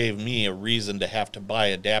Apple gave me a reason to have to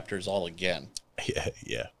buy adapters all again.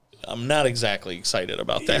 Yeah. I'm not exactly excited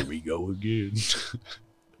about that. Here we go again.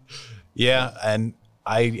 Yeah, and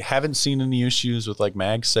I haven't seen any issues with like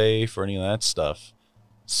MagSafe or any of that stuff.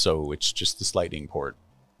 So it's just this Lightning port.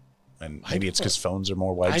 And maybe it's because phones are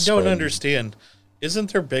more widespread. I don't understand.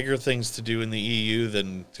 Isn't there bigger things to do in the EU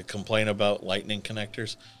than to complain about Lightning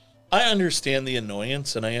connectors? I understand the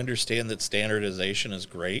annoyance, and I understand that standardization is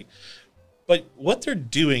great. But what they're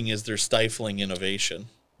doing is they're stifling innovation.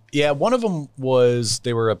 Yeah, one of them was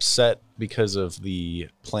they were upset because of the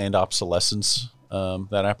planned obsolescence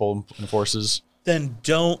that Apple enforces. Then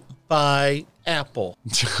don't buy Apple.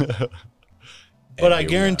 But I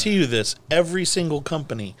guarantee you this, every single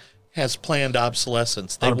company has planned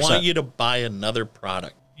obsolescence. They 100%. want you to buy another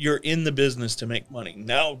product. You're in the business to make money.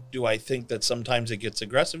 Now, do I think that sometimes it gets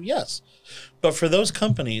aggressive? Yes. But for those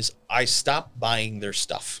companies, I stop buying their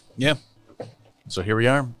stuff. Yeah. So here we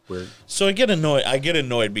are. So I get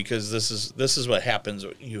annoyed because this is what happens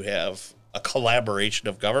when you have a collaboration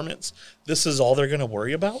of governments. This is all they're going to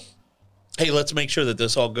worry about. Hey, let's make sure that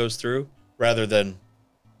this all goes through rather than,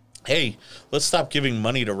 hey, let's stop giving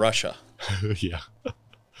money to Russia. Yeah.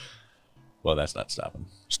 Well, that's not stopping.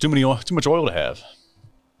 There's too much oil to have.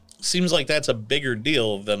 Seems like that's a bigger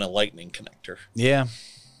deal than a Lightning connector. Yeah.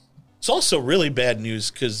 It's also really bad news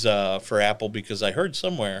for Apple because I heard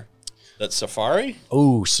somewhere that Safari.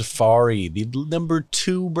 Oh, Safari, the number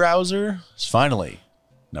 2 browser, is finally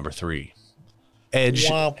number 3. Edge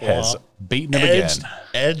has beaten them again.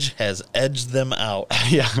 Edge has edged them out.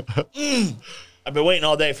 Yeah. I've been waiting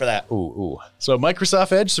all day for that. Ooh. So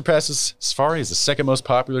Microsoft Edge surpasses Safari as the second most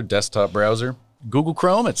popular desktop browser. Google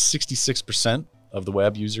Chrome at 66% of the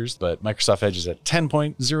web users, but Microsoft Edge is at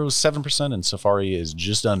 10.07%, and Safari is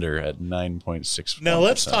just under at 9.6%. Now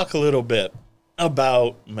let's talk a little bit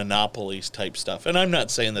about monopolies type stuff. And I'm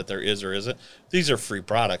not saying that there is or isn't. These are free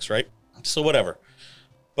products, right? So whatever.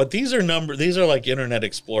 But these are like Internet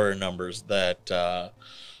Explorer numbers that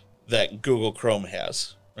Google Chrome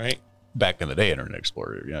has, right? Back in the day, Internet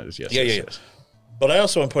Explorer. Yes. But I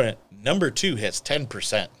also want to point out, number 2 has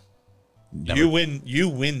 10%. You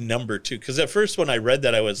win number 2. Because at first when I read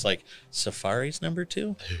that, I was like, Safari's number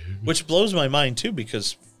 2? Which blows my mind too,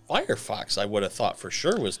 because Firefox, I would have thought for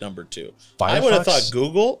sure was number 2. I would have thought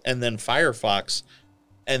Google and then Firefox,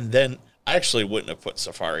 and then I actually wouldn't have put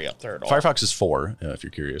Safari up there at all. Firefox is 4, if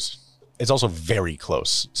you're curious. It's also very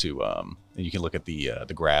close to, and you can look at the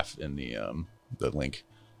graph in the link.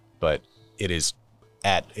 but it is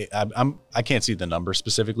I can't see the number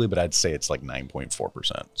specifically, but I'd say it's like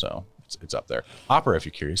 9.4%. So it's up there. Opera, if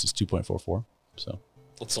you're curious, is 2.44. So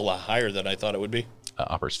it's a lot higher than I thought it would be.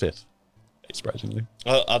 Opera's 5th, surprisingly.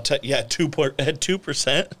 I'll tell you, at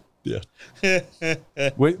 2%. Yeah.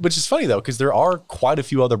 Which is funny, though, because there are quite a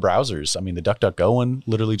few other browsers. I mean, the DuckDuckGo one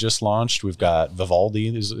literally just launched. We've got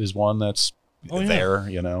Vivaldi is one that's there,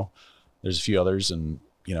 you know. There's a few others, and,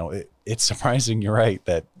 you know, it's surprising, you're right,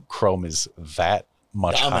 that Chrome is that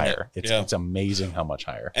much higher. It's amazing how much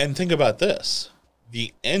higher. And think about this.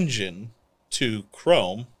 The engine to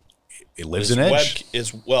Chrome it lives in Edge.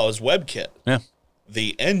 Is WebKit. Yeah.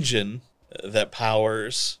 The engine that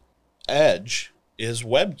powers Edge is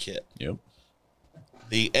WebKit. Yep.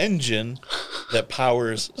 The engine that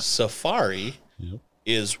powers Safari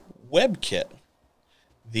is WebKit.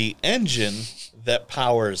 The engine that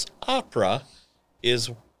powers Opera is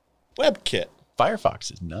WebKit.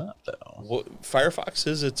 Firefox is not, though. Well, Firefox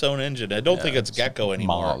is its own engine. I don't think it's Gecko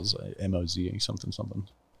anymore. Moz, M-O-Z, something.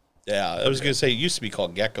 Yeah, I was going to say it used to be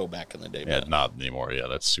called Gecko back in the day. Yeah, not anymore. Yeah,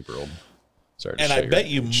 that's super old. And I bet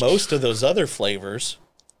you most of those other flavors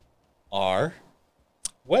are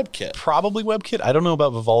WebKit. Probably WebKit. I don't know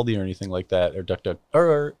about Vivaldi or anything like that, or DuckDuck.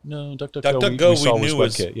 Or no, DuckDuckGo we knew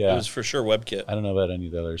was WebKit. Yeah, it was for sure WebKit. I don't know about any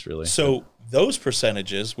of the others really. So those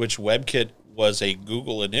percentages, which WebKit was a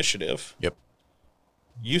Google initiative. Yep.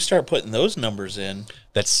 You start putting those numbers in.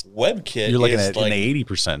 That's WebKit. You're looking at like, in the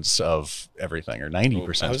 80% of everything, or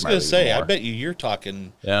 90%. I was going to say, I bet you're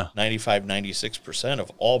talking 95, 96%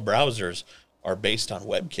 of all browsers are based on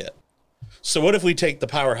WebKit. So what if we take the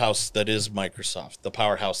powerhouse that is Microsoft, the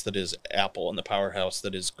powerhouse that is Apple, and the powerhouse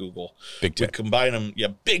that is Google? Big tech. We combine them,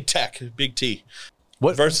 big tech, big T.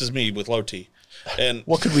 What versus me with low T? And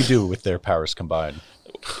what could we do with their powers combined?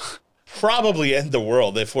 Probably end the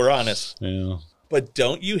world, if we're honest. Yeah. But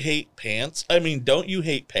don't you hate pants? I mean, don't you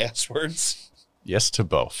hate passwords? Yes to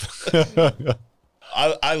both.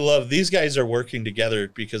 I love these guys are working together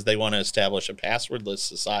because they want to establish a passwordless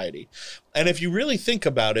society. And if you really think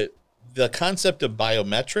about it, the concept of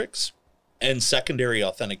biometrics and secondary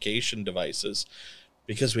authentication devices,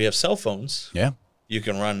 because we have cell phones, you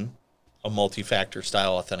can run a multi-factor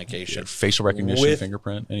style authentication. Facial recognition,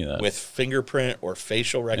 fingerprint, any of that. With fingerprint or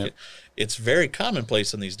facial recognition. It's very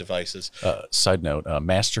commonplace in these devices. Side note,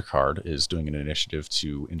 MasterCard is doing an initiative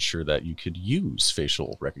to ensure that you could use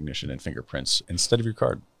facial recognition and fingerprints instead of your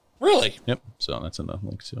card. Really? Yep. So that's in the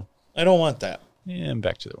link too. I don't want that. Yeah, and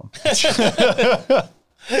back to the one.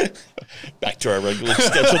 Back to our regularly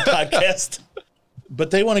scheduled podcast.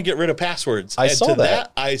 But they want to get rid of passwords. I saw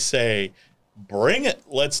that. I say, bring it.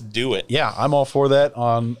 Let's do it. Yeah, I'm all for that.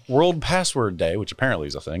 On World Password Day, which apparently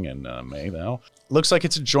is a thing in May now. Looks like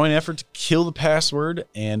it's a joint effort to kill the password,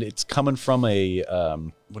 and it's coming from a,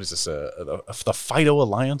 what is this, the FIDO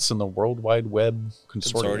Alliance and the World Wide Web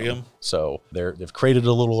Consortium. So they've created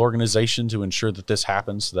a little organization to ensure that this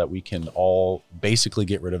happens so that we can all basically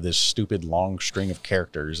get rid of this stupid long string of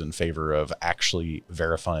characters in favor of actually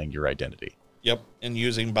verifying your identity. Yep, and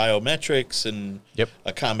using biometrics and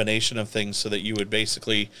a combination of things so that you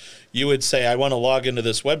would say, I want to log into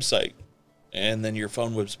this website. And then your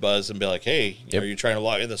phone would buzz and be like, hey, are you trying to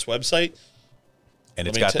log into this website? And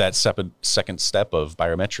it's got that second step of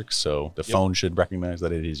biometrics, so the phone should recognize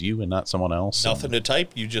that it is you and not someone else. Nothing to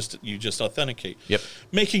type, you just authenticate. Yep.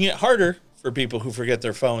 Making it harder for people who forget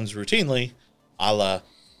their phones routinely, a la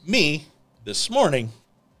me this morning.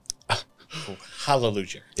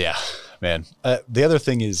 Hallelujah. Yeah, man. The other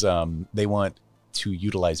thing is they want to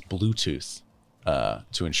utilize Bluetooth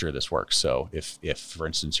to ensure this works. So if, for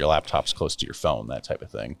instance, your laptop's close to your phone, that type of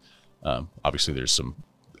thing, obviously there's some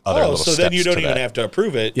other little steps. So then you don't even have to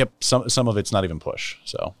approve it. Yep. Some of it's not even push.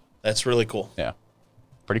 So that's really cool. Yeah.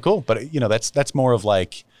 Pretty cool. But that's more of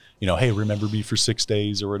like, hey, remember me for 6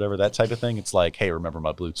 days or whatever, that type of thing. It's like, hey, remember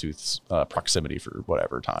my Bluetooth proximity for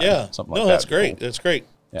whatever time. Yeah. Something like that. No, that's great. Cool. That's great.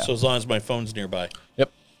 Yeah. So as long as my phone's nearby. Yep.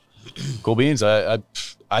 Cool beans. I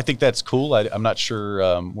think that's cool. I'm not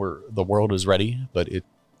sure where the world is ready, but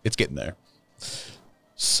it's getting there.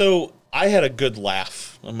 So I had a good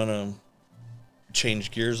laugh. I'm going to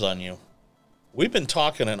change gears on you. We've been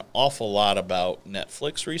talking an awful lot about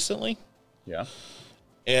Netflix recently. Yeah.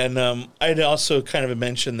 And I'd also kind of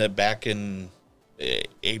mentioned that back in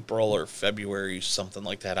April or February, something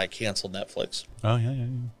like that, I canceled Netflix. Oh, yeah.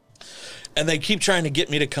 And they keep trying to get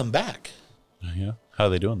me to come back. Yeah. How are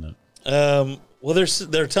they doing that? Well,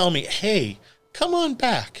 they're telling me, hey, come on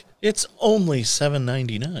back. It's only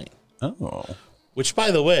 $7.99. Oh. Which,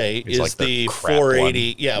 by the way, is like the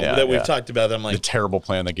 $4.80. That we've talked about. I'm like, the terrible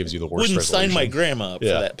plan that gives you the worst wouldn't resolution. sign my grandma up for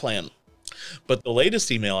that plan. But the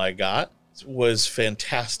latest email I got was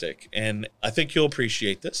fantastic, and I think you'll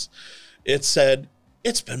appreciate this. It said,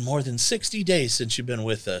 "It's been more than 60 days since you've been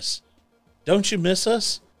with us. Don't you miss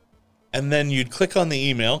us?" And then you'd click on the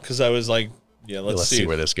email, because I was like, yeah, let's see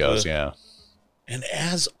where this goes. Yeah. And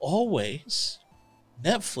as always,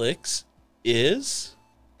 Netflix is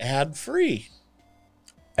ad-free.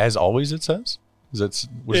 As always, it says?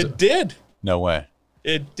 It did. No way.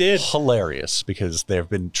 It did. Hilarious, because they've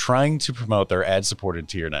been trying to promote their ad-supported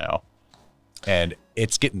tier now, and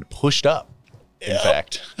it's getting pushed up, in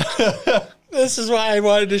fact. This is why I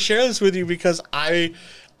wanted to share this with you, because I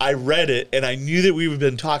read it, and I knew that we've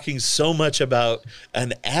been talking so much about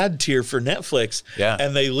an ad tier for Netflix. Yeah.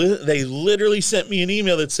 And they literally sent me an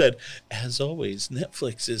email that said, "As always,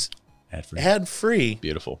 Netflix is ad-free.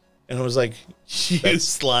 Beautiful. And I was like, you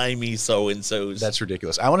slimy so-and-sos. That's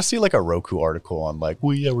ridiculous. I want to see like a Roku article on like,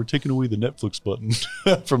 well, yeah, we're taking away the Netflix button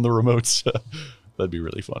from the remotes. That'd be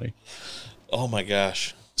really funny. Oh, my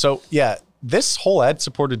gosh. So, yeah, this whole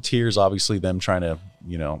ad-supported tier is obviously them trying to,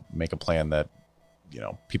 make a plan that,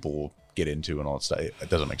 people will get into and all that stuff. It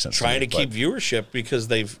doesn't make sense. Trying to keep viewership because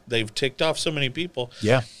they've ticked off so many people.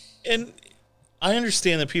 Yeah. And I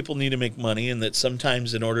understand that people need to make money, and that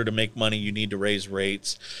sometimes in order to make money, you need to raise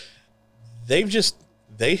rates.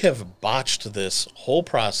 They have botched this whole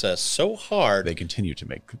process so hard. They continue to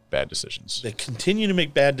make bad decisions.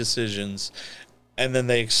 And then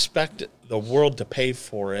they expect the world to pay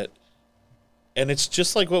for it. And it's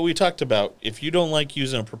just like what we talked about. If you don't like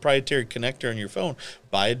using a proprietary connector on your phone,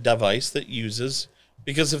 buy a device that uses,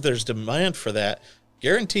 because if there's demand for that,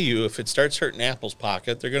 guarantee you, if it starts hurting Apple's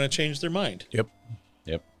pocket, they're going to change their mind. Yep.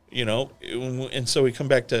 And so we come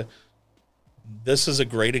back to, this is a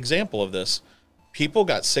great example of this. People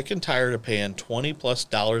got sick and tired of paying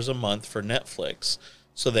 $20+ a month for Netflix,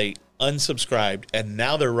 so they unsubscribed, and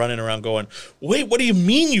now they're running around going, "Wait, what do you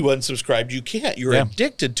mean you unsubscribed? You can't. You're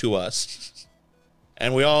addicted to us."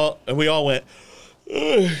 And we all went,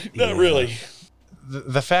 not really.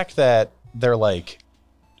 The fact that they're like,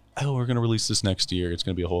 "Oh, we're going to release this next year. It's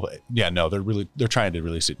going to be a whole..." Yeah, no, they're trying to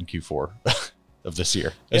release it in Q4 of this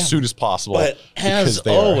year as soon as possible. But as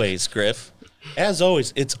always, Griff, as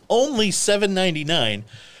always, it's only $7.99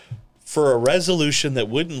 for a resolution that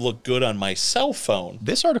wouldn't look good on my cell phone.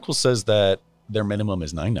 This article says that their minimum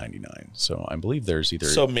is $9.99. So I believe there's either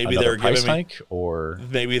maybe another they're price hike or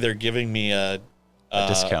maybe they're giving me a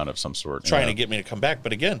discount of some sort, trying to get me to come back.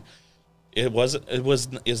 But again, is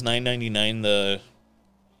 $9.99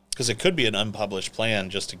 because it could be an unpublished plan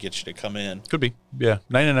just to get you to come in. Could be, yeah.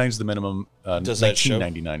 $9.99 is the minimum.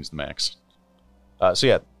 $19.99 is the max. So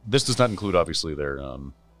yeah, this does not include obviously their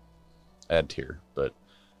ad tier, but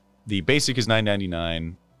the basic is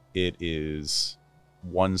 $9.99. It is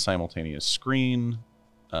one simultaneous screen.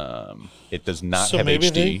 It does not have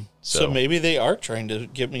HD. So maybe they are trying to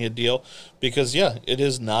give me a deal, because it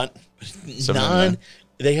is not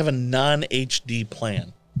they have a non-HD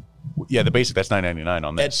plan. Yeah, the basic, that's $9.99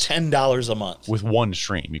 on this. At $10 a month. With one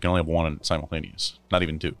stream. You can only have one simultaneous, not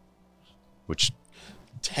even two. Which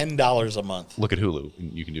 $10 a month. Look at Hulu,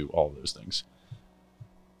 and you can do all of those things.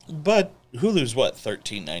 But Hulu's what,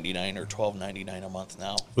 $13.99 or $12.99 a month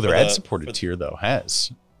now? Well, their ad-supported tier though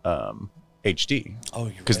has HD. Oh,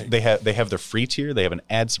 you're because right. they have their free tier, they have an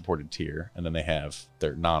ad-supported tier, and then they have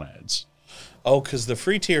their non-ads. Oh, because the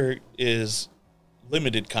free tier is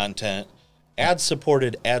limited content.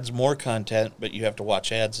 Ad-supported adds more content, but you have to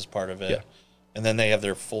watch ads as part of it. Yeah. And then they have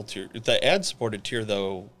their full tier. The ad-supported tier,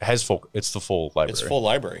 though, it's the full library. It's full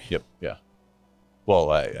library. Yep. Yeah.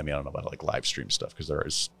 Well, I mean, I don't know about like live stream stuff, because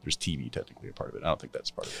there's TV technically a part of it. I don't think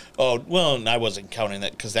that's part of it. Oh, well, I wasn't counting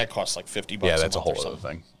that, because that costs like $50. Yeah, that's a whole other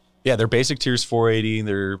thing. Yeah, their basic tier is $480.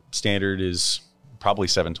 Their standard is probably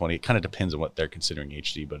 $720. It kind of depends on what they're considering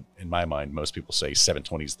HD, but in my mind, most people say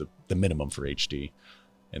 $720 is the minimum for HD.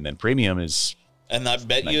 And then premium is... And I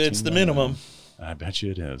bet you it's the minimum. I bet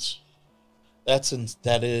you it is.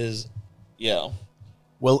 That is, yeah.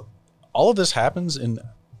 Well, all of this happens, and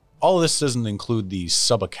all of this doesn't include the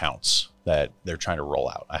sub-accounts that they're trying to roll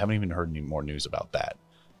out. I haven't even heard any more news about that,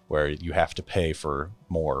 where you have to pay for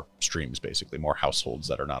more streams, basically, more households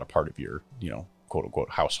that are not a part of your,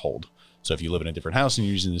 quote-unquote household. So if you live in a different house and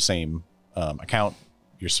you're using the same account,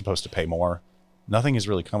 you're supposed to pay more. Nothing has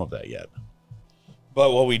really come of that yet.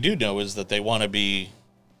 But what we do know is that they want to be,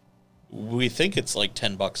 we think it's like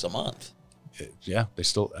 $10 a month. Yeah, they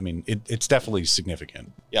still, I mean, it's definitely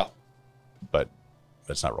significant. Yeah. But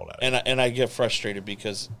that's not rolled out. And I get frustrated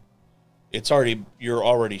because you're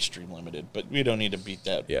already stream limited, but we don't need to beat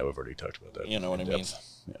that. Yeah, we've already talked about that. You know what I mean?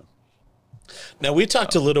 Yeah. Now, we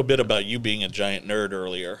talked a little bit about you being a giant nerd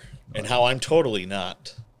earlier. and how I'm totally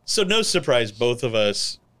not. So no surprise, both of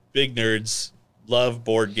us, big nerds, love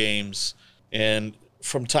board games, and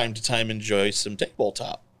from time to time enjoy some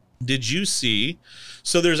tabletop. Did you see?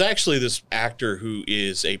 So there's actually this actor who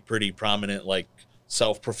is a pretty prominent, like,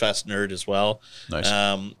 self-professed nerd as well.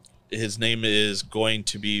 Nice. His name is going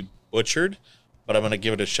to be butchered, but I'm going to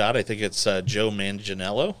give it a shot. I think it's Joe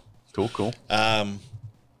Manganiello. Cool.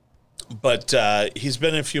 But he's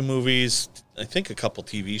been in a few movies, I think a couple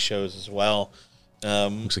TV shows as well.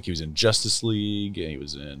 Looks like he was in Justice League. He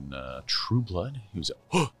was in True Blood. He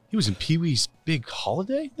was in Pee-wee's Big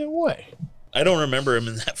Holiday? No way. I don't remember him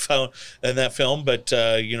in that film, but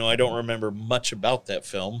I don't remember much about that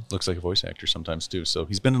film. Looks like a voice actor sometimes too. So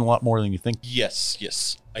he's been in a lot more than you think.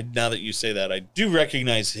 Yes. Now that you say that, I do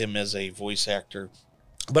recognize him as a voice actor.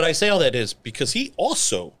 But I say all that is because he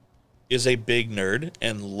also is a big nerd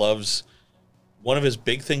and loves one of his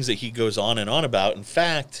big things that he goes on and on about. In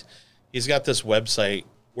fact, he's got this website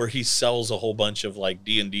where he sells a whole bunch of like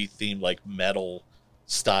D&D themed, like metal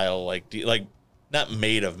style, like not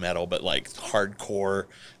made of metal, but like hardcore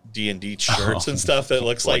D&D shirts and stuff that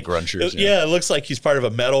looks like grunchers. Yeah, it looks like he's part of a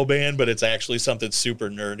metal band, but it's actually something super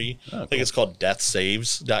nerdy. I think it's called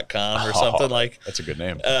deathsaves.com or something like. That's a good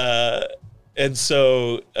name. And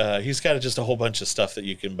so he's got just a whole bunch of stuff that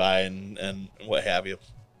you can buy and what have you.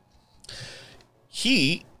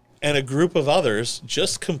 He and a group of others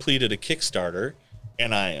just completed a Kickstarter,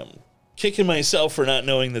 and I am kicking myself for not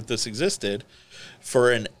knowing that this existed,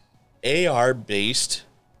 for an AR-based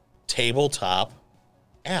tabletop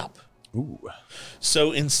app. Ooh.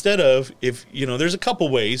 So instead of, there's a couple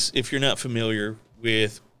ways if you're not familiar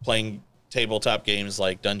with playing tabletop games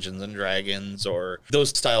like Dungeons and Dragons or those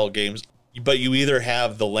style games, but you either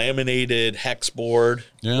have the laminated hex board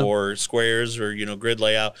or squares or, grid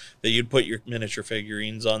layout that you'd put your miniature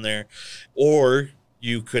figurines on there, or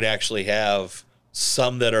you could actually have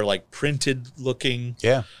some that are like printed looking,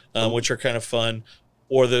 which are kind of fun.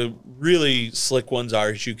 Or the really slick ones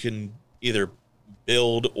are you can either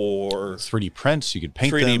build or 3D prints. You could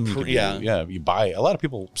paint them. You buy. A lot of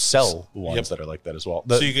people sell ones that are like that as well.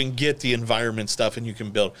 So you can get the environment stuff and you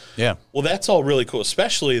can build. Yeah. Well, that's all really cool,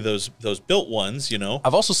 especially those built ones.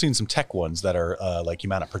 I've also seen some tech ones that are like you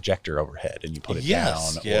mount a projector overhead and you put it down,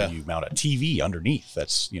 or you mount a TV underneath.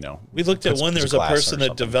 That's We looked at one. There was a person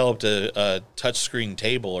that developed a touchscreen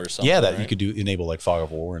table or something. Yeah, that you could enable like fog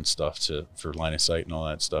of war and stuff for line of sight and all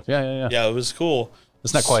that stuff. Yeah. Yeah, it was cool.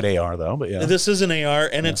 It's not quite AR though, but yeah. This is an AR,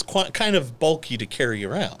 and it's kind of bulky to carry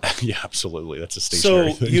around. Yeah, absolutely. That's a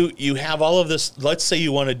stationary thing. So you have all of this. Let's say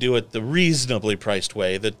you want to do it the reasonably priced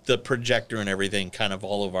way, the projector and everything, kind of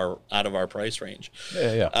out of our price range.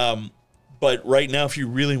 Yeah. But right now, if you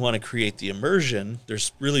really want to create the immersion,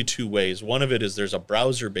 there's really two ways. One of it is there's a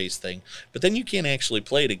browser-based thing, but then you can't actually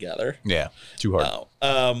play together. Yeah, too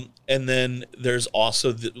hard. And then there's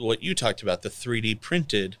also what you talked about, the 3D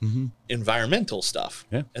printed environmental stuff.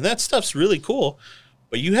 Yeah. And that stuff's really cool,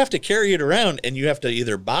 but you have to carry it around, and you have to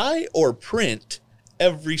either buy or print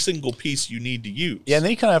every single piece you need to use. Yeah, and then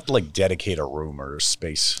you kind of have to like dedicate a room or a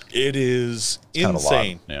space. It is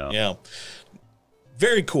insane. Yeah.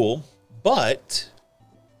 Very cool. But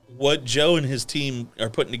what Joe and his team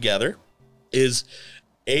are putting together is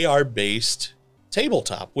AR-based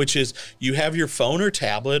tabletop, which is you have your phone or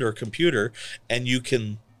tablet or computer, and you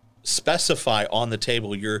can specify on the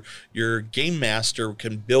table. Your game master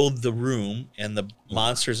can build the room and the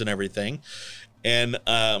monsters and everything, and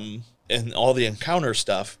all the encounter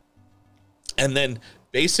stuff, and then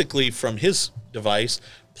basically from his device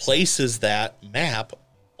places that map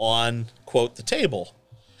on, quote, the table.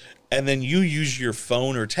 And then you use your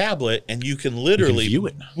phone or tablet, and you can literally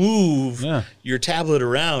move your tablet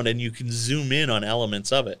around, and you can zoom in on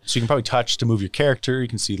elements of it. So you can probably touch to move your character. You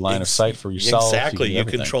can see line of sight for yourself. Exactly. You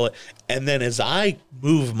control it. And then as I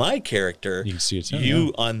move my character, you can see it too,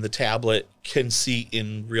 you on the tablet can see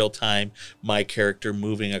in real time my character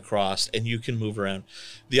moving across, and you can move around.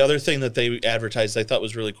 The other thing that they advertised I thought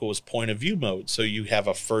was really cool was point of view mode. So you have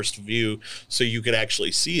a first view, so you could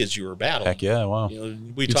actually see as you were battling. Heck yeah, wow.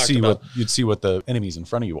 You'd see what the enemies in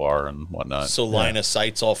front of you are and whatnot. So line of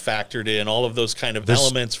sight's all factored in, all of those kind of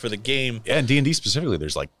elements for the game. Yeah, and D&D specifically,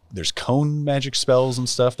 there's cone magic spells and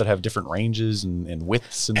stuff that have different ranges and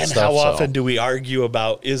widths and stuff. And how often do we argue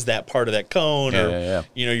about, is that part of that cone?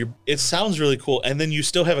 It sounds really cool. And then you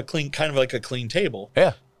still have a clean table.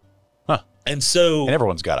 Yeah. Huh. And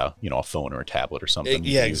everyone's got a phone or a tablet or something.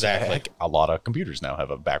 Yeah, exactly. Heck, a lot of computers now have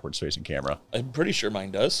a backwards facing camera. I'm pretty sure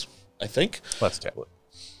mine does. I think. Well, that's a tablet.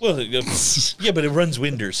 Well, yeah, but it runs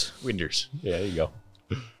Windows. Yeah, there you go.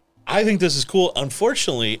 I think this is cool.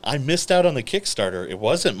 Unfortunately, I missed out on the Kickstarter. It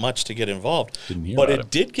wasn't much to get involved, but it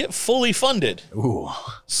did get fully funded. Ooh.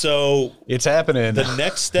 So it's happening. The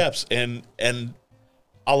next steps, and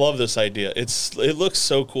I love this idea. It looks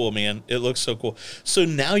so cool, man. It looks so cool. So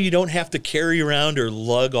now you don't have to carry around or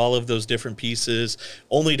lug all of those different pieces,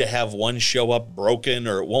 only to have one show up broken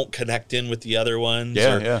or it won't connect in with the other ones.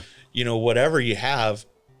 Yeah. You know, whatever you have,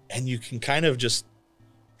 and you can kind of just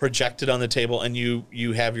project it on the table, and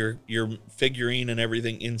you have your figurine and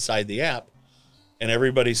everything inside the app, and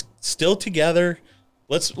everybody's still together.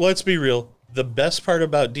 Let's be real. The best part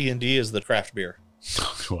about D&D is the craft beer.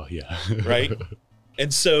 Well, yeah. Right?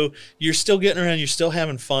 And so you're still getting around, you're still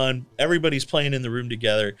having fun. Everybody's playing in the room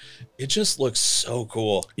together. It just looks so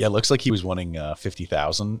cool. Yeah, it looks like he was wanting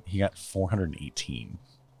 50,000. He got 418.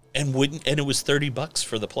 And it was $30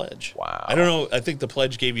 for the pledge. Wow. I don't know. I think the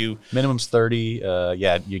pledge gave you minimum's 30.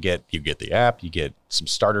 Yeah, you get the app, you get some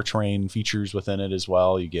starter train features within it as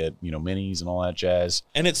well. You get, minis and all that jazz.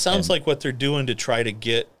 And it sounds like what they're doing to try to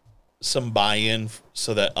get some buy-in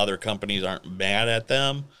so that other companies aren't mad at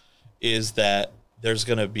them is that there's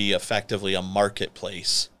going to be effectively a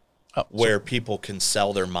marketplace where people can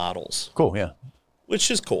sell their models. Cool, yeah.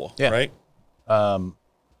 Which is cool, right?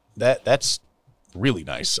 That's really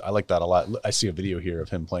nice. I like that a lot. I see a video here of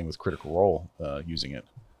him playing with Critical Role using it.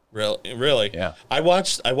 Really? Yeah. I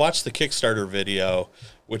watched the Kickstarter video,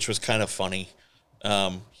 which was kind of funny.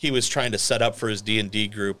 He was trying to set up for his D&D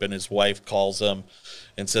group, and his wife calls him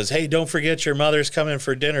and says, "Hey, don't forget your mother's coming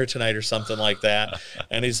for dinner tonight," or something like that.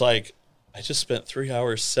 And he's like, "I just spent 3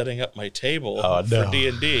 hours setting up my table for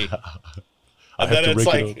D&D." And then it's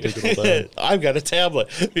like, I've got a tablet.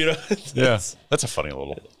 That's a funny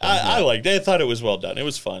little. I liked it. I thought it was well done. It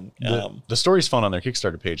was fun. The story's fun on their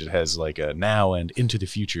Kickstarter page. It has like a now and into the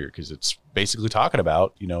future, because it's basically talking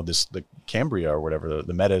about the Cambria or whatever,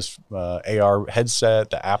 the Meta's AR headset,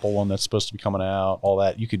 the Apple one that's supposed to be coming out, all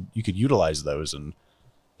that. You could utilize those, and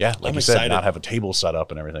like you said, not have a table set up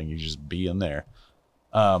and everything. You just be in there.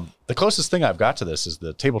 The closest thing I've got to this is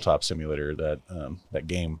the tabletop simulator, that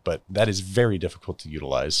game, but that is very difficult to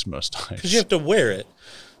utilize most times because you have to wear it.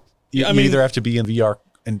 You either have to be in VR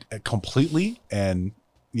and completely, and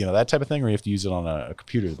that type of thing, or you have to use it on a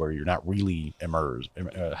computer where you're not really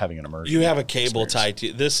having an immersion. You have a cable tied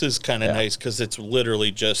to this. Is kind of nice because it's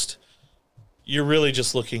literally just you're really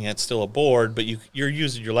just looking at still a board, but you're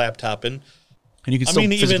using your laptop, and you can still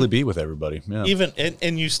physically be with everybody. Yeah. Even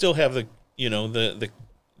and you still have the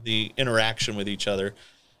the interaction with each other,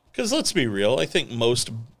 because let's be real, I think most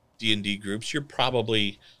D&D groups,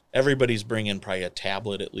 everybody's bringing probably a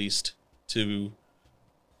tablet at least to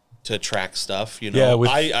track stuff.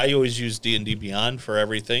 I always use D&D Beyond for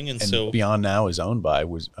everything, and so Beyond now is owned by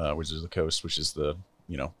Wizards of the Coast, which is the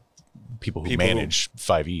people who manage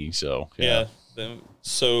 5e. So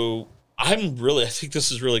so I think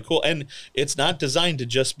this is really cool, and it's not designed to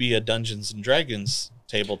just be a Dungeons and Dragons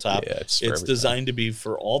tabletop. It's designed to be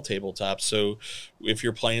for all tabletops. So if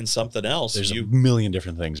you're playing something else, there's a million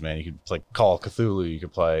different things, man. You could play Call of Cthulhu, you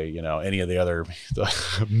could play any of the other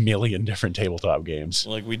million different tabletop games,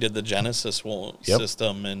 like we did the Genesis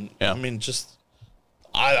system. And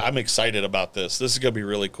I'm excited about this. This is gonna be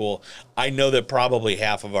really cool. I know that probably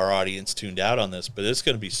half of our audience tuned out on this, but it's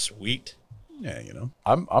gonna be sweet.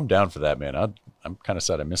 I'm down for that, man. I'm kind of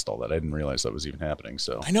sad I missed all that. I didn't realize that was even happening.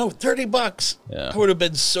 So I know, $30. Yeah, I would have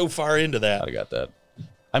been so far into that. I got that.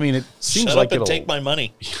 I mean, it seems Shut like up and take my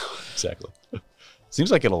money. Exactly.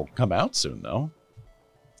 Seems like it'll come out soon, though.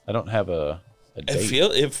 I don't have a date.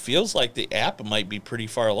 It feels like the app might be pretty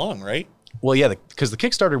far along, right? Well, yeah, because the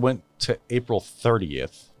Kickstarter went to April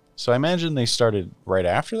 30th. So I imagine they started right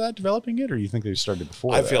after that developing it, or you think they started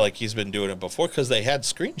before I feel like he's been doing it before, because they had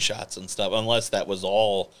screenshots and stuff, unless that was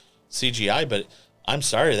all CGI. But I'm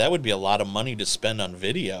sorry, that would be a lot of money to spend on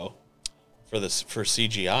video for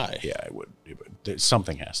CGI. Yeah, it would.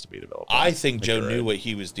 Something has to be developed. I think Joe knew what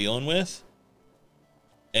he was dealing with,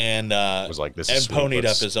 and was like, this is and ponied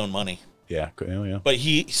up his own money. Yeah, yeah. But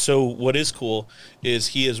so what is cool is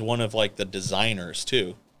he is one of like the designers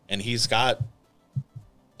too, and he's got.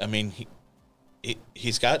 I mean,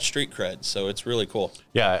 he's got street cred, so it's really cool.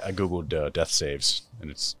 Yeah, I googled death saves, and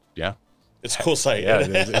it's a cool site. Yeah,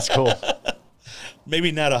 it's cool.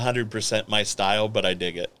 Maybe not 100% my style, but I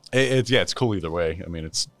dig it. It's cool either way. I mean,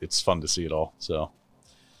 it's fun to see it all.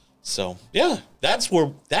 So yeah, that's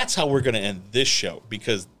how we're gonna end this show,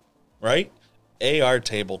 because right, AR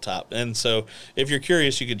tabletop. And so if you're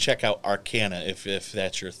curious, you can check out Arcana if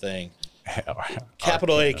that's your thing.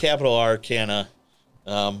 Capital A, capital Arcana.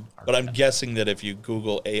 But I'm guessing that if you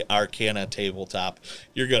Google Arcana tabletop,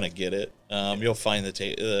 you're going to get it. You'll find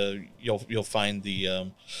the you'll find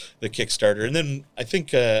the Kickstarter, and then I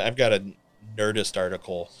think I've got a Nerdist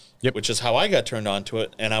article, which is how I got turned on to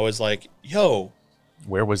it, and I was like, "Yo,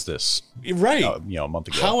 where was this?" Right, a month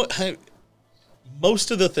ago. How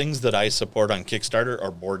most of the things that I support on Kickstarter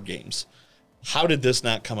are board games. How did this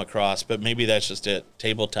not come across? But maybe that's just it.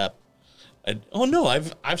 Tabletop.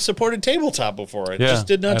 I've supported tabletop before. I just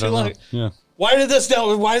did not too long. Yeah. Why did this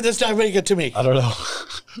not make it to me? I don't know.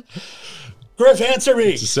 Griff, answer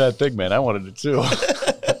me. It's a sad thing, man. I wanted it too.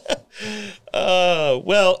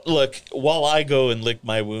 Well, look, while I go and lick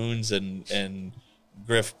my wounds and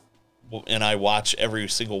Griff and I watch every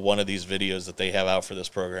single one of these videos that they have out for this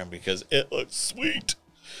program because it looks sweet.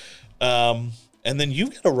 And then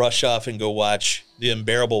you've got to rush off and go watch The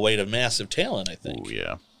Unbearable Weight of Massive Talent, I think. Oh,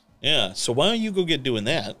 yeah. Yeah. So why don't you go get doing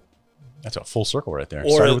that? That's a full circle right there.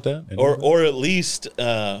 Started with that, or at least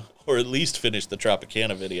finish the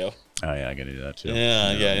Tropicana video. Oh yeah, I gotta do that too.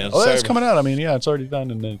 Yeah. Oh, that's coming out. I mean, yeah, it's already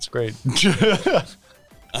done, and it's great.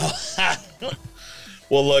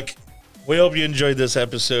 Well, look, we hope you enjoyed this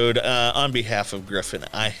episode. On behalf of Griffin,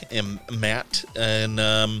 I am Matt, and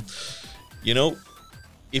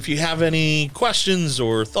if you have any questions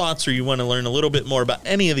or thoughts, or you want to learn a little bit more about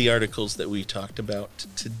any of the articles that we talked about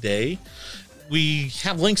today, we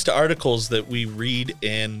have links to articles that we read,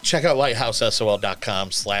 and check out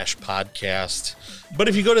lighthousesol.com/podcast. But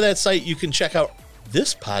if you go to that site, you can check out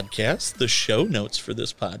this podcast, the show notes for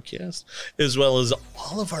this podcast, as well as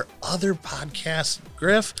all of our other podcasts.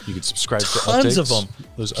 Griff, you can subscribe to tons of them.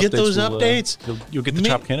 Get those updates. You'll get the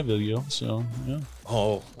Tropicana video. So yeah.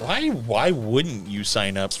 Oh, why wouldn't you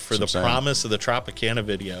sign up for the promise of the Tropicana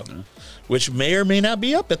video, which may or may not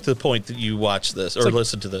be up at the point that you watch this or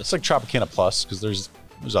listen to this? It's like Tropicana Plus because there's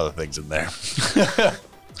other things in there.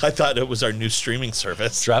 I thought it was our new streaming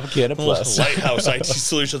service. Tropicana Plus. Lighthouse IT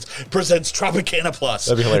Solutions presents Tropicana Plus.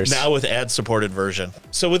 That'd be hilarious. Now with ad-supported version.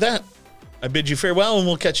 So with that, I bid you farewell, and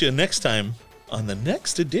we'll catch you next time on the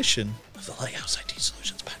next edition of the Lighthouse IT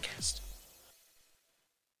Solutions podcast.